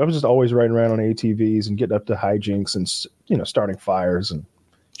was just always riding around on ATVs and getting up to hijinks and starting fires and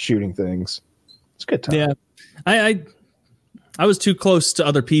shooting things. It's a good time. Yeah, I was too close to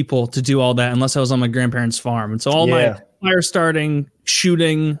other people to do all that unless I was on my grandparents' farm. And so all my fire starting,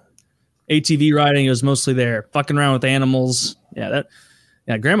 shooting, ATV riding, it was mostly there. Fucking around with animals.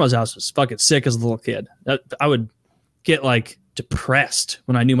 Grandma's house was fucking sick as a little kid. I would get like depressed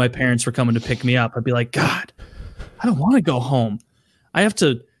when I knew my parents were coming to pick me up. I'd be like, God, I don't want to go home. I have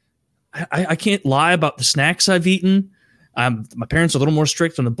to, I can't lie about the snacks I've eaten. My parents are a little more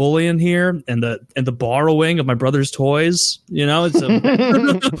strict on the bullying here and the borrowing of my brother's toys.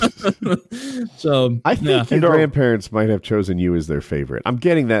 So I think your grandparents might have chosen you as their favorite. I'm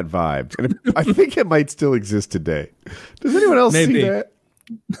getting that vibe, and I think it might still exist today. Does anyone else see that?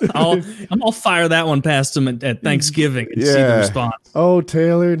 I'll fire that one past him at Thanksgiving and see the response. Oh,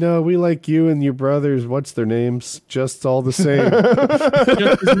 Taylor, no, we like you and your brothers. What's their names? Just all the same.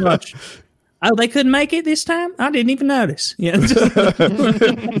 Just as much. Oh, they couldn't make it this time? I didn't even notice. Yeah, you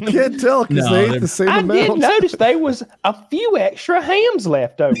can't tell because they ate the same amount. I did notice there was a few extra hams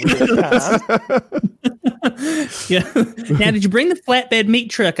left over this time. Yeah. Now, did you bring the flatbed meat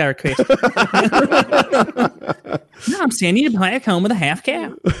truck, our Chris? No, I'm sending you back home with a half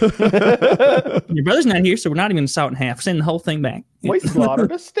cow. Your brother's not here, so we're not even salt in half. Send the whole thing back. We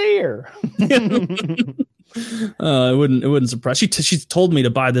slaughtered a steer. It wouldn't surprise. She told me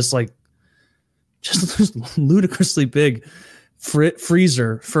to buy this just ludicrously big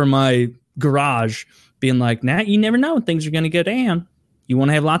freezer for my garage, being like, nah, you never know when things are going to go down. You want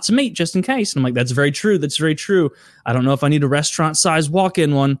to have lots of meat just in case. And I'm like, that's very true. That's very true. I don't know if I need a restaurant-sized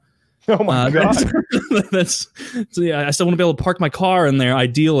walk-in one. Oh, my God. So yeah, I still want to be able to park my car in there,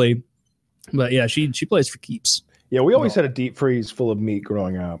 ideally. But, yeah, she plays for keeps. Yeah, we always had a deep freeze full of meat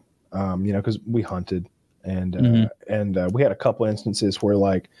growing up, because we hunted. And we had a couple instances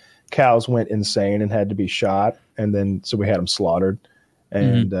where, cows went insane and had to be shot, and then so we had them slaughtered,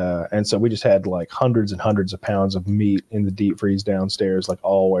 and so we just had hundreds and hundreds of pounds of meat in the deep freeze downstairs,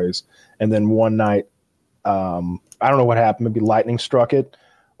 always. And then one night, I don't know what happened. Maybe lightning struck it,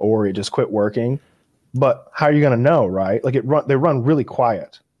 or it just quit working. But how are you going to know, right? They run really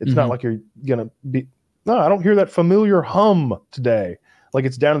quiet. It's not like you're going to be. No, I don't hear that familiar hum today.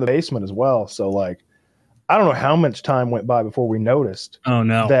 It's down in the basement as well. So I don't know how much time went by before we noticed. Oh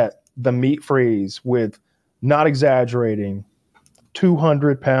no, that the meat freeze, with, not exaggerating,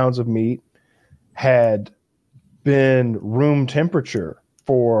 200 pounds of meat had been room temperature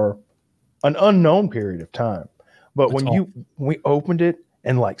for an unknown period of time. But when we opened it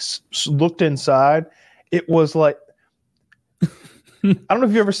and looked inside, it was I don't know if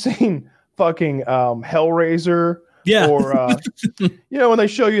you've ever seen fucking Hellraiser. Yeah. Or, when they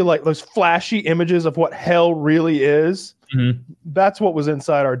show you those flashy images of what hell really is, that's what was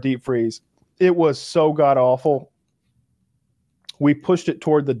inside our deep freeze. It was so god awful. We pushed it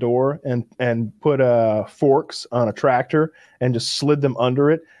toward the door and put forks on a tractor and just slid them under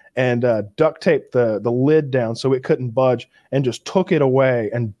it and duct taped the lid down so it couldn't budge, and just took it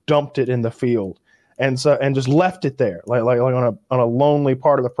away and dumped it in the field. And just left it there, on a lonely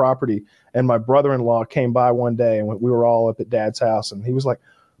part of the property. And my brother-in-law came by one day, and we were all up at Dad's house, and he was like,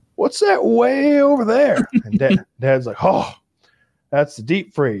 "What's that way over there?" And Dad's like, "Oh, that's the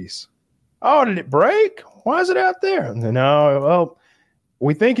deep freeze." "Oh, did it break? Why is it out there?" And no, well,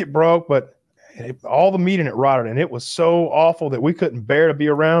 we think it broke, but all the meat in it rotted, and it was so awful that we couldn't bear to be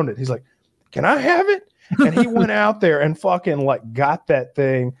around it. He's like, "Can I have it?" And he went out there and fucking got that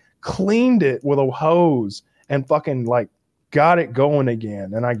thing, cleaned it with a hose, and fucking got it going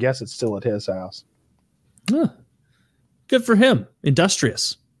again. And I guess it's still at his house. Good for him.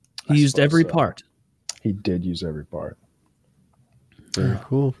 Industrious. He used every part. He did use every part. Very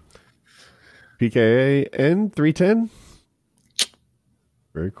cool. PKA N310.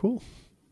 Very cool.